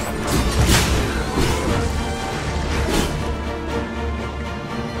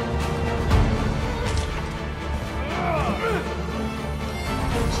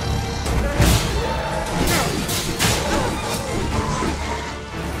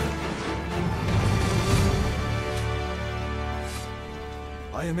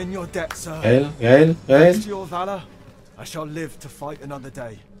 I am in your debt, sir. Gael. Thanks to your valor, I shall live to fight another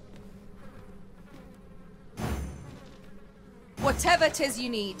day. Whatever 'tis you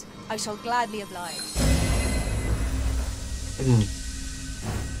need, I shall gladly oblige.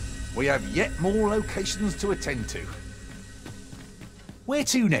 We have yet more locations to attend to. Where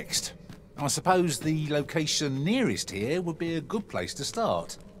to next? I suppose the location nearest here would be a good place to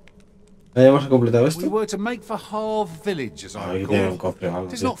start. ¿Hayamos completado esto? We were to make for Harve Village, as I recall.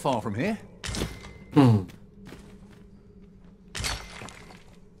 It's not far from here.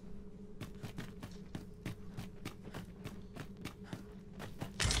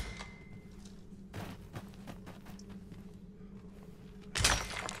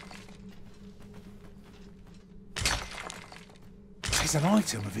 It's an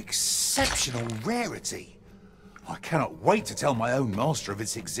item of exceptional rarity. I cannot wait to tell my own master of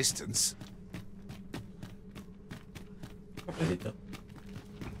its existence. Papelito.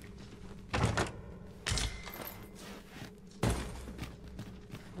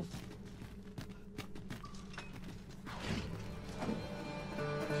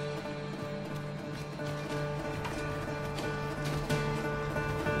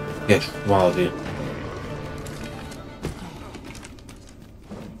 Qué fumado, tío.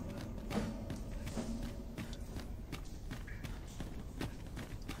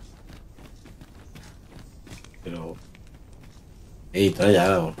 Pero... Ey, trae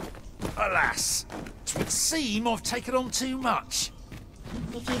algo. Alas, 'twould seem I've taken on too much.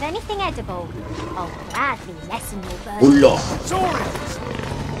 If you've anything edible, I'll gladly lessen your burden. ¡Hola! Saurios!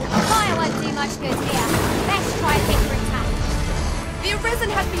 Fire won't do much good here. Best try a different tack. The Arisen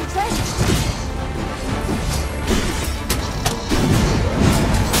has been drenched!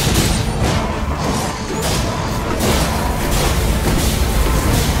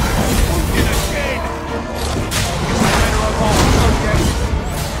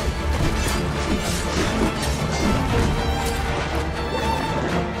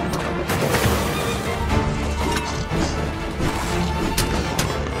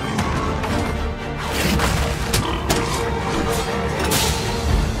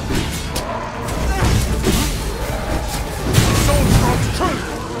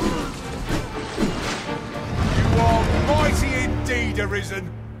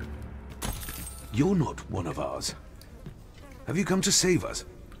 You're not one of ours. Have you come to save us?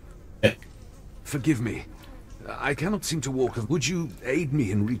 Forgive me. I cannot seem to walk. Would you aid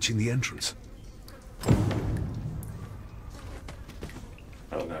me in reaching the entrance?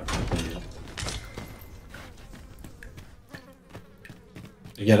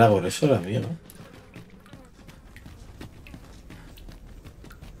 Y ahora por eso era mío, ¿no?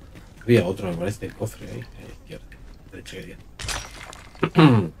 Había otro, me parece, el cofre ahí, a la izquierda, derecha que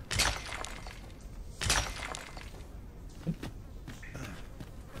tiene.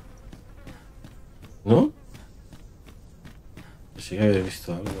 ¿No? Sí que había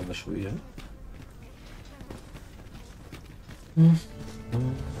visto algo cuando subía.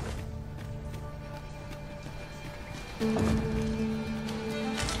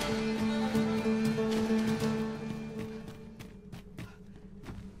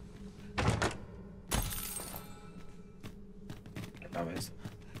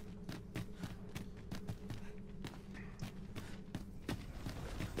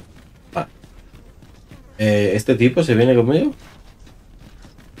 ¿Este tipo se viene conmigo?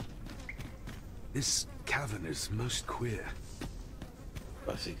 This cavern is most queer.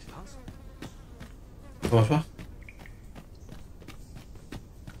 Así. ¿Cómo va?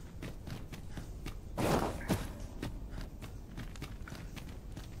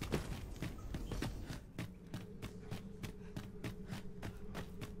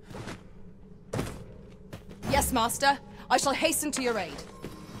 Yes, Master. I shall hasten to your aid.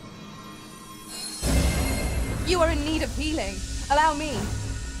 You are in need of healing. Allow me.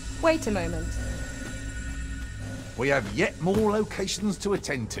 Wait a moment. We have yet more locations to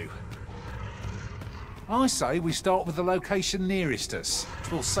attend to. I say we start with the location nearest us.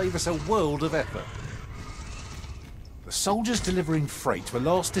 It will save us a world of effort. The soldiers delivering freight were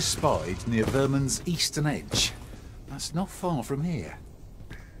last espied near Vermin's eastern edge. That's not far from here.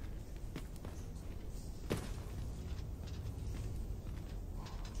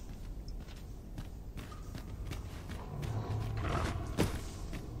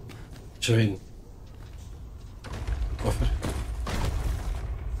 Join. Cofre.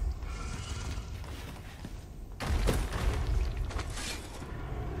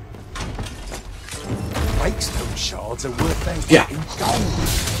 Breakstone shards are worth their weight in gold.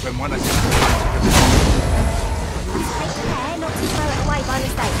 When one of them... Take care not to throw it away by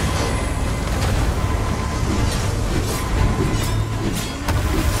mistake.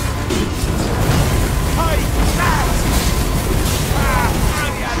 Hey, that! How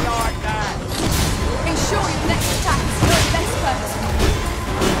do you like that? Ensure your next attack is your best purpose.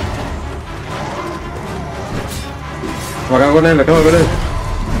 Me acabo con él, acabo con él.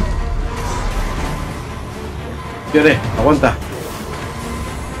 Fiore, aguanta.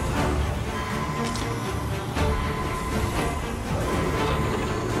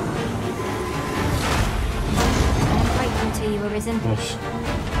 I'm grateful to you, Arisen. Vamos.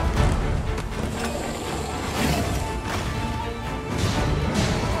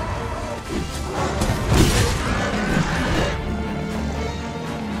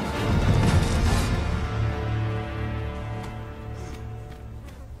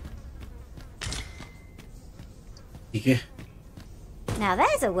 ¿Y qué? Now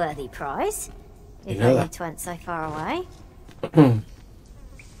there's a worthy prize. If nada. only 'twant so far away.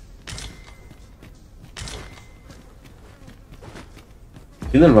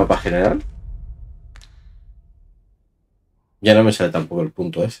 ¿Tiene el mapa general? Ya no me sale tampoco el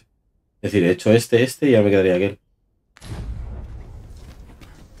punto ese. Es decir, he hecho este y ya me quedaría aquel.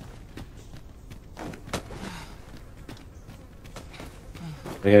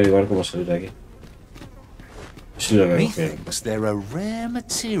 Hay que averiguar cómo salir de aquí. Sí, lo veo bien. Methinks there are rare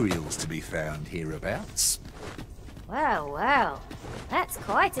materials to be found hereabouts. Well, well. That's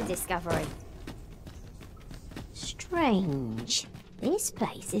quite a discovery. Strange. This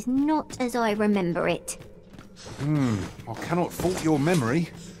place is not as I remember it. I cannot fault your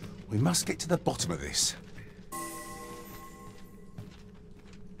memory. We must get to the bottom of this.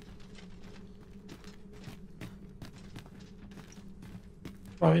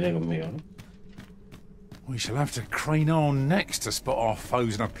 Va, viene conmigo, ¿no? We shall have to crane our necks to spot our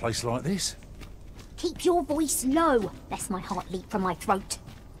foes in a place like this. Keep your voice low, lest my heart leap from my throat.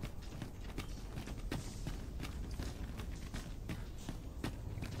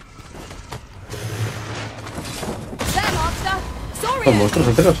 There, Master! Los Saurios! monstruos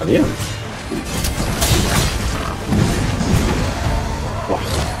antes no salían. Buah.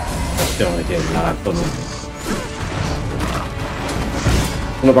 Hostia, me metí el lagarto, ¿no?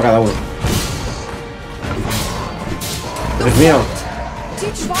 Uno para cada uno. ¡Dios mío! Do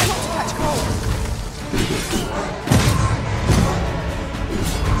try not to catch cold.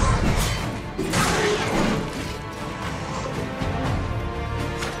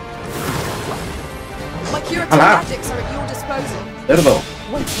 ¡Hala! Magics are at your disposal. ¡Cerdo!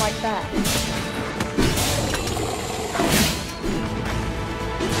 Wait right there.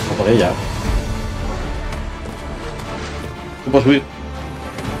 A por ella. ¿Cómo puedo subir?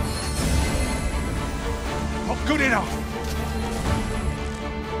 Not good enough.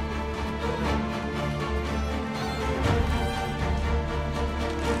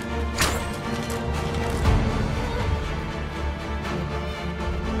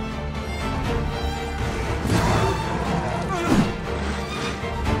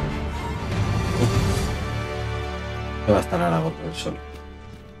 Que va a estar ahora por el sol.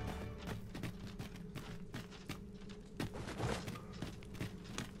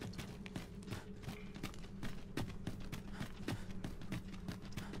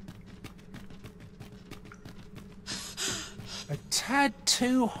 A tad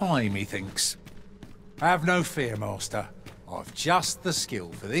too high, methinks. Have no fear, Master. I've just the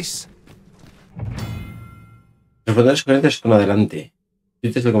skill for this. Responder sugerencias con adelante.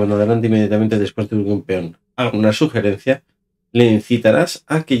 Dices el comando adelante inmediatamente después de un peón. Alguna sugerencia le incitarás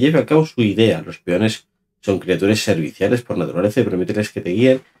a que lleve a cabo su idea. Los peones son criaturas serviciales por naturaleza y permitirles que te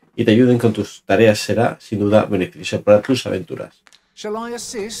guíen y te ayuden con tus tareas será, sin duda, beneficioso para tus aventuras. Shall I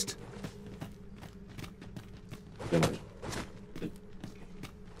assist?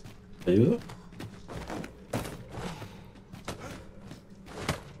 ¿Te ayudo?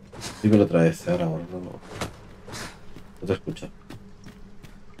 Dímelo otra vez, ahora no te escucho.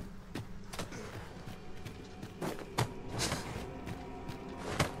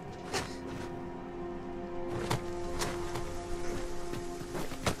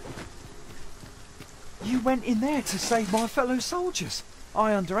 You went in there to save my fellow soldiers.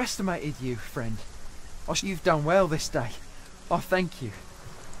 I underestimated you, friend. You've done well this day. I thank you.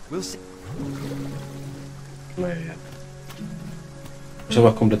 We'll see. Muy bien. Pues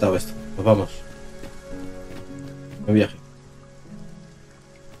hemos completado esto. Pues vamos. Buen viaje.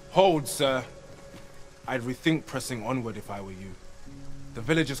 Hold, sir. I'd rethink pressing onward if I were you. The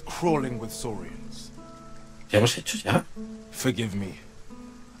village is crawling with saurians. ¿Qué hemos hecho ya? Forgive me.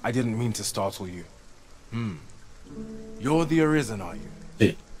 I didn't mean to startle you. You're the Arisen, are you?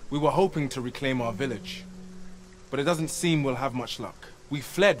 Sí. We were hoping to reclaim our village, but it doesn't seem we'll have much luck. We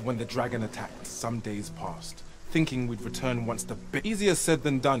fled when the dragon attacked some days past, thinking we'd return once the easier said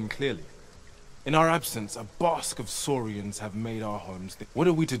than done, clearly. In our absence, a bask of saurians have made our homes. What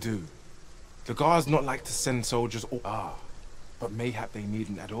are we to do? The guards not like to send soldiers but mayhap they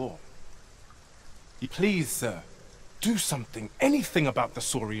needn't at all. Please, sir, do something, anything about the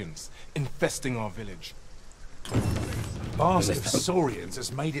saurians infesting our village. A basket of saurians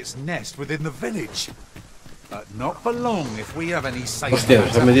has made its nest within the village. But not for long if we have any safe.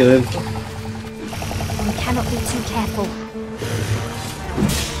 Hostia, se ha metido dentro. We cannot be too careful.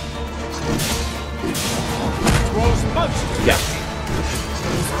 Ya.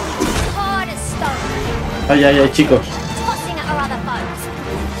 Hard as stone. Ay, ay, ay, chicos. Tossing at our other foes.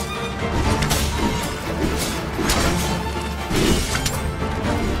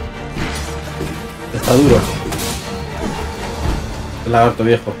 Está duro. El lagarto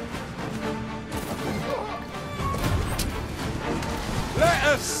viejo. Let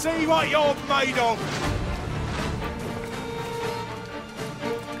us see what you're made of.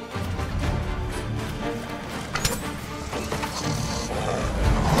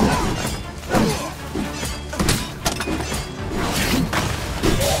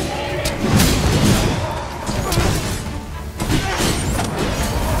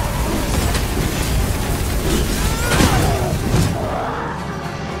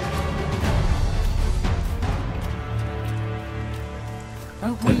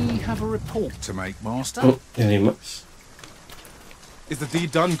 Don't we have a report to make, Master? Oh, any más. Is the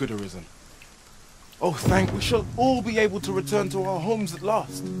deed done, good Arisen? Oh, thank we shall all be able to return to our homes at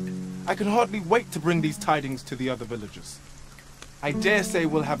last. I can hardly wait to bring these tidings to the other villagers. I dare say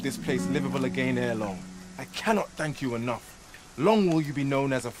we'll have this place livable again ere long. I cannot thank you enough. Long will you be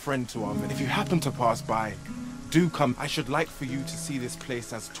known as a friend to our men. If you happen to pass by, do come. I should like for you to see this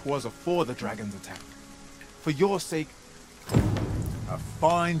place as 'twas afore the dragon's attack. For your sake. A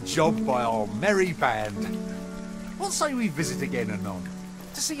fine job by our merry band. What say we visit again anon,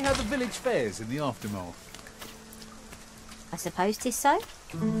 to see how the village fares in the aftermath? I suppose 'tis so.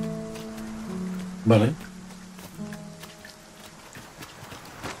 Vale.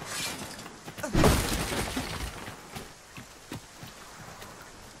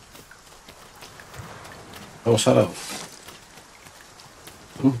 Vamos ahora.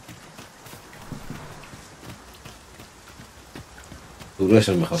 Duro es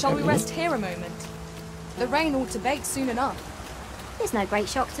el mejor Shall we camino. rest here a moment? The rain ought to bake soon enough. There's no great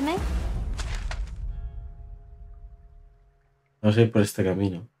shock to me. Vamos a ir por este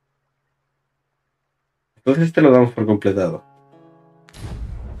camino. Entonces este lo damos por completado.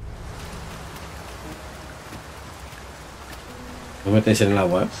 No metéis en el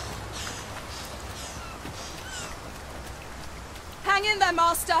agua, ¿eh? Hang in there,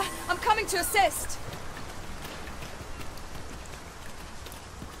 Master. I'm coming to assist.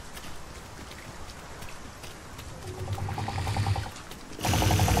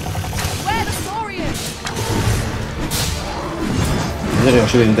 Where the saurios? No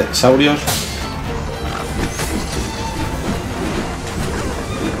tenemos suficiente saurios.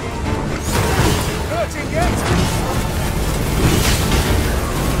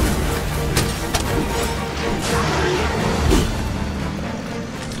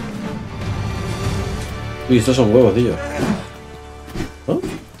 Uy, estos son huevos, tío. ¿No?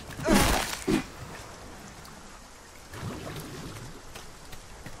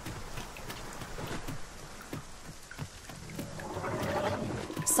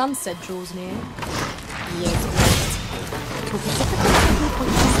 Sunset draws near. Years wait. It will be difficult for people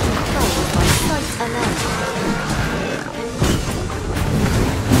used to control by sight alone.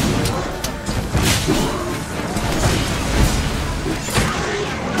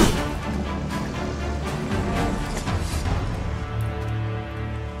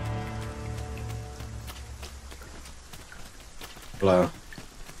 Hola.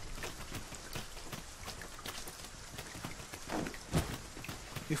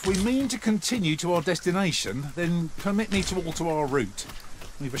 If we mean to continue to our destination, then permit me to alter our route.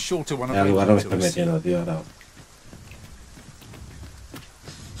 We've a shorter one El lugar no me available está to us. metiendo, tío, ahora.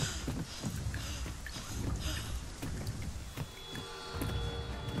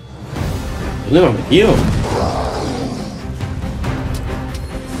 ¿Dónde me has metido?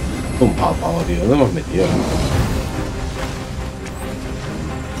 Un pavo, tío. ¿Dónde me has metido?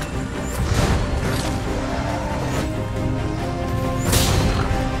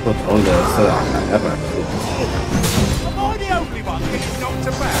 Otro onda de esta de la guerra, tío. Am I the only one getting knocked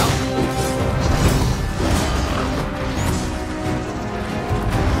about?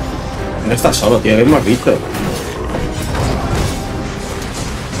 No estás solo, tío. ¿Qué me has visto?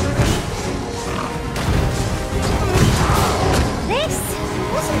 This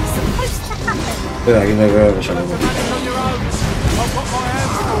wasn't supposed to happen. Espera, aquí no creo que salga. On your own. I've got my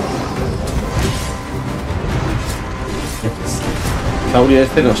hands full. Saurio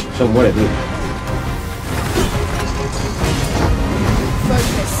este no se muere, tío.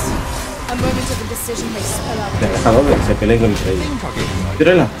 Focus. A moment of indecision may spell out. Déjalo que se peleen entre ellos.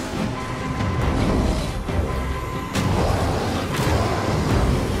 Tírala.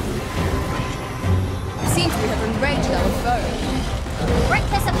 Seems we have enraged our foe.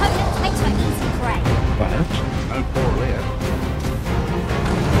 Reckless opponent makes for easy prey. Vale. No poor Leah.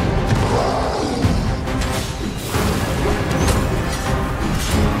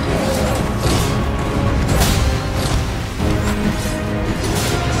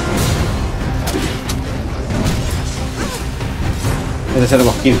 Entonces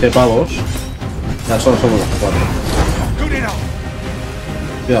tenemos 15 pavos. Ya solo somos los 4. Good enough.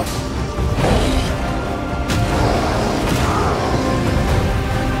 Cuidado.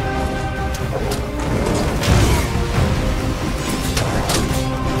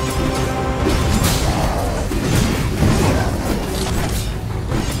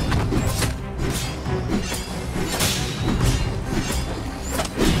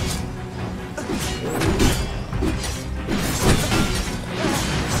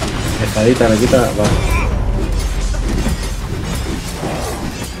 Espadita, le quita. Vamos.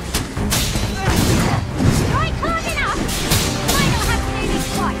 Strike hard enough. Might not have to do this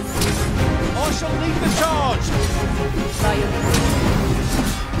twice. I shall lead the charge.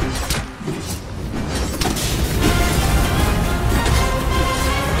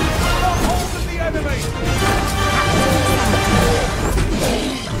 Get hold of the enemy.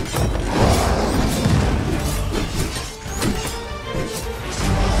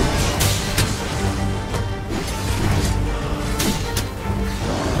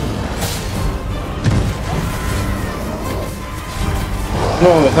 No,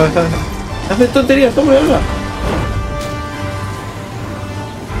 deja. Hace tonterías, toma, habla.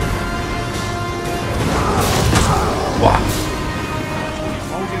 Buah.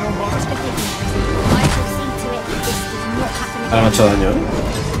 Holding on by the I shall see to it that this does not happen Ahora me ha hecho daño, ¿eh?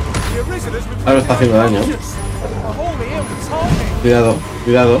 The Arisen has Ahora me está haciendo daño. of all the ill timing. Cuidado,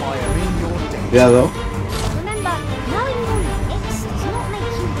 cuidado, I am in your debt. cuidado. Remember, knowing your limits does not make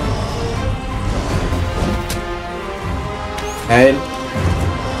you weak. Gael.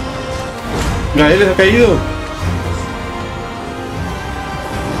 Gael ha caído.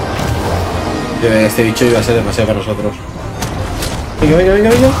 Este bicho iba a ser demasiado para nosotros. Venga, venga, venga,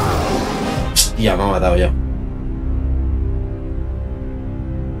 venga. Hostia, me ha matado ya.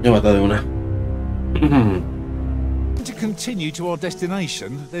 Me ha matado de una. To continue to our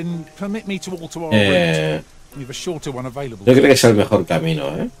destination, then permit me to alter our route. We have a shorter one available. Yo creo que es el mejor camino,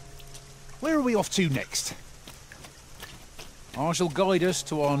 ¿eh? Where are we off to next? I shall guide us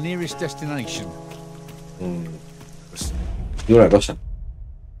to our nearest destination. Digo una cosa.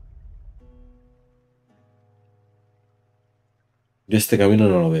 Yo este camino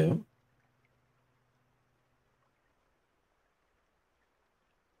no lo veo.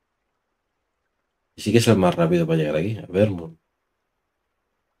 Y sí que es el más rápido para llegar aquí, a Vermont.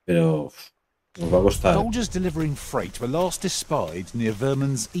 Pero nos va a costar. Soldiers delivering freight were last espied near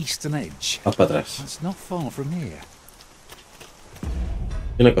Vermon's eastern edge. Vas para atrás. That's not far from here.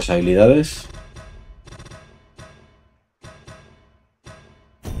 Y una cosa, habilidades.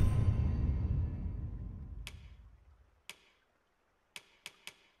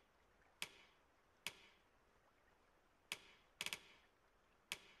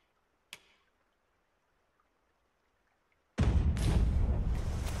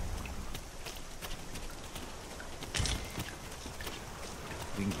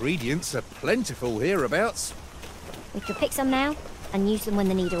 The ingredients are plentiful hereabouts. We could pick some now and use them when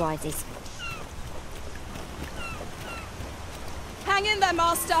the need arises. Hang in there,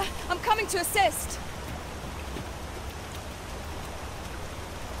 Master. I'm coming to assist.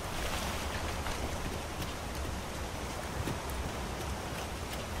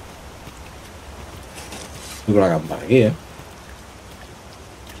 Tengo la campana aquí, ¿eh?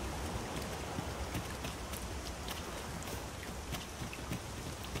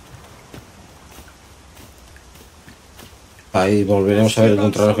 Ahí volveremos a ver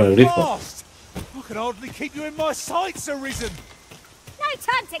encontrarnos con el grifo. I can hardly keep you in my sights, Arisen. No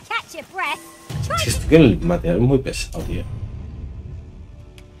time to catch your breath. Si es que el material es muy pesado, tío.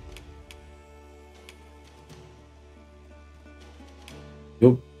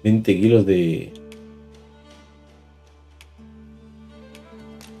 Yo, 20 kilos de...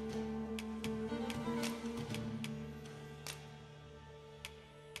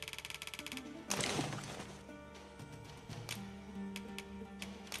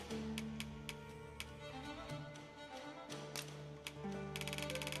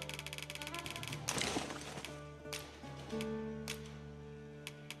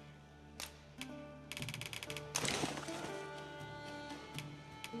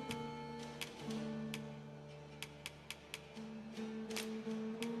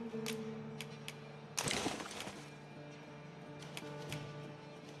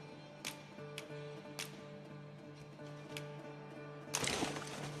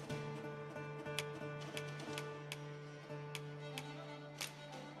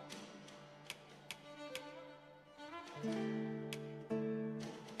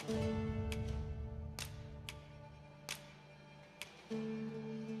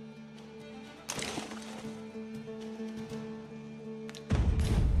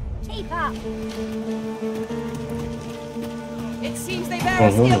 Keep up. It seems they bear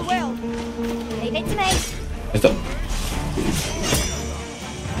us ill will. Leave it to me. Esto.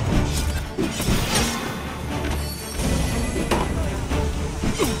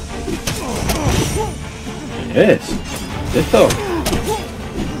 ¿Qué es? ¿Esto?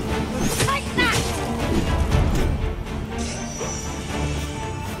 Take that.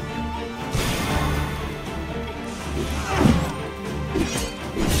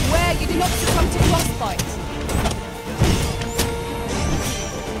 Where you do not succumb to frostbite.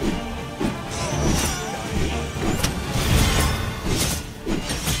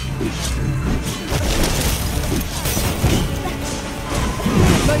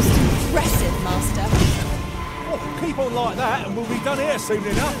 Most impressive, Master. Oh, keep on like that and we'll be done here soon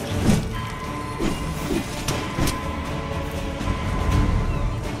enough.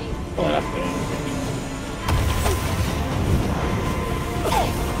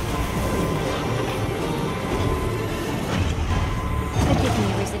 Forgive me,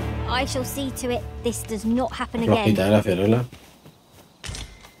 Arisen. I shall see to it this does not happen Rojita again. de la Fiorella.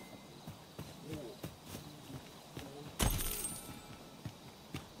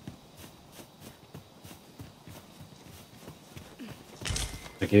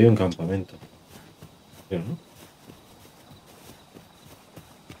 Aquí hay un campamento. Creo, ¿no?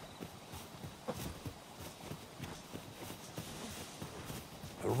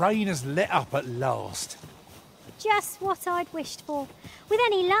 The rain has let up at last. Just what I'd wished for. With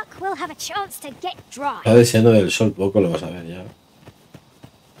any luck, we'll have a chance to get dry. Está deseando del sol poco, lo vas a ver ya.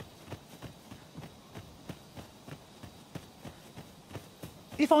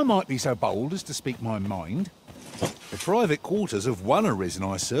 If I might be so bold as to speak my mind, the private quarters of one Arisen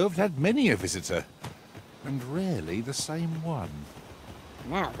I served had many a visitor, and rarely the same one.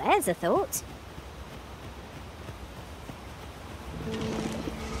 Now there's a thought.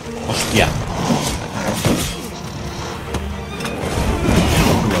 Hostia.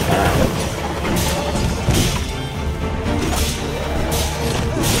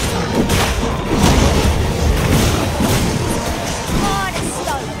 Hard as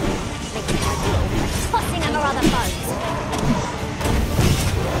stone. Making a deal for tossing our other foes.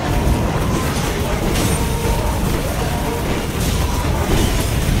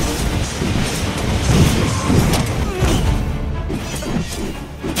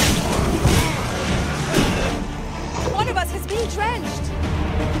 One of us has been drenched.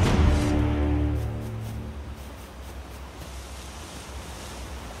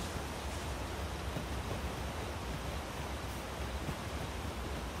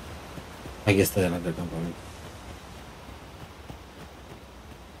 Aquí está delante del campamento.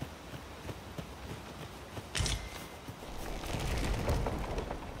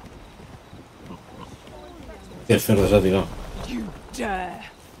 El cerdo se ha tirado. You dare.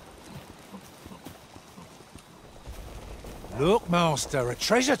 Look, Master, a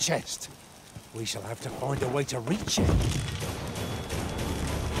treasure chest. We shall have to find a way to reach it.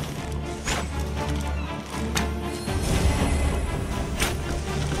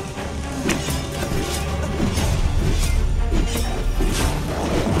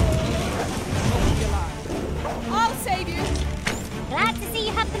 I'll save you. Glad to see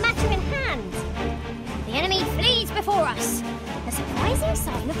you have the matter in hand. The enemy flees before us. A surprising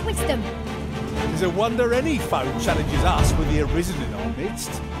sign of wisdom. It's a wonder any foe challenges us with the Arisen in our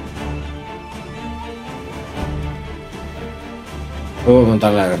midst. Puedo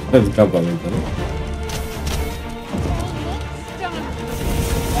montar el campamento, ¿no?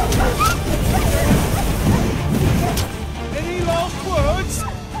 Any last words?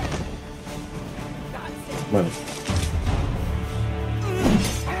 Bueno.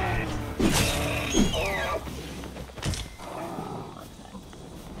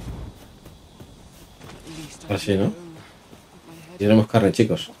 Así, ¿no? Tenemos carne,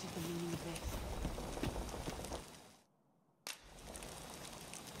 chicos.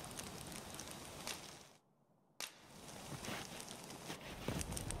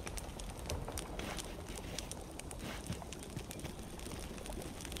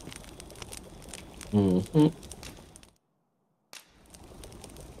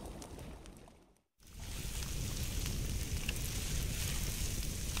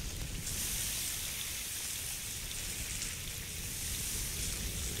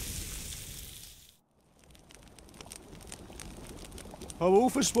 I'm all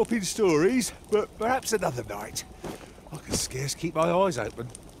for swapping stories, but perhaps another night. I can scarce keep my eyes open.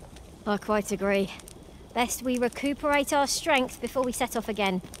 I quite agree. Best we recuperate our strength before we set off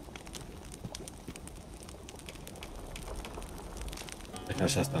again.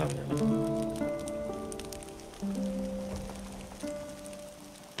 Descansa hasta la mañana.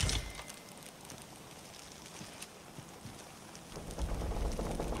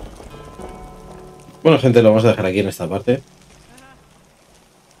 Bueno, gente, lo vamos a dejar aquí en esta parte.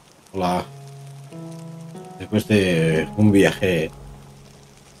 Hola. Después de un viaje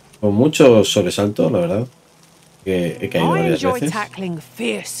con mucho sobresalto, la verdad, que he caído varias veces. No,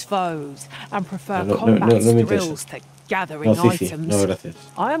 Cici, no, gracias.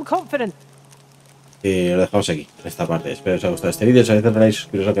 Y lo dejamos aquí, en esta parte. Espero que os haya gustado este vídeo. Si os like,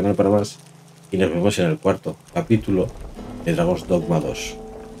 suscribiros al canal para más. Y nos vemos en el cuarto capítulo de Dragon Dogma 2.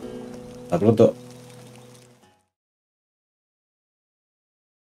 Hasta pronto.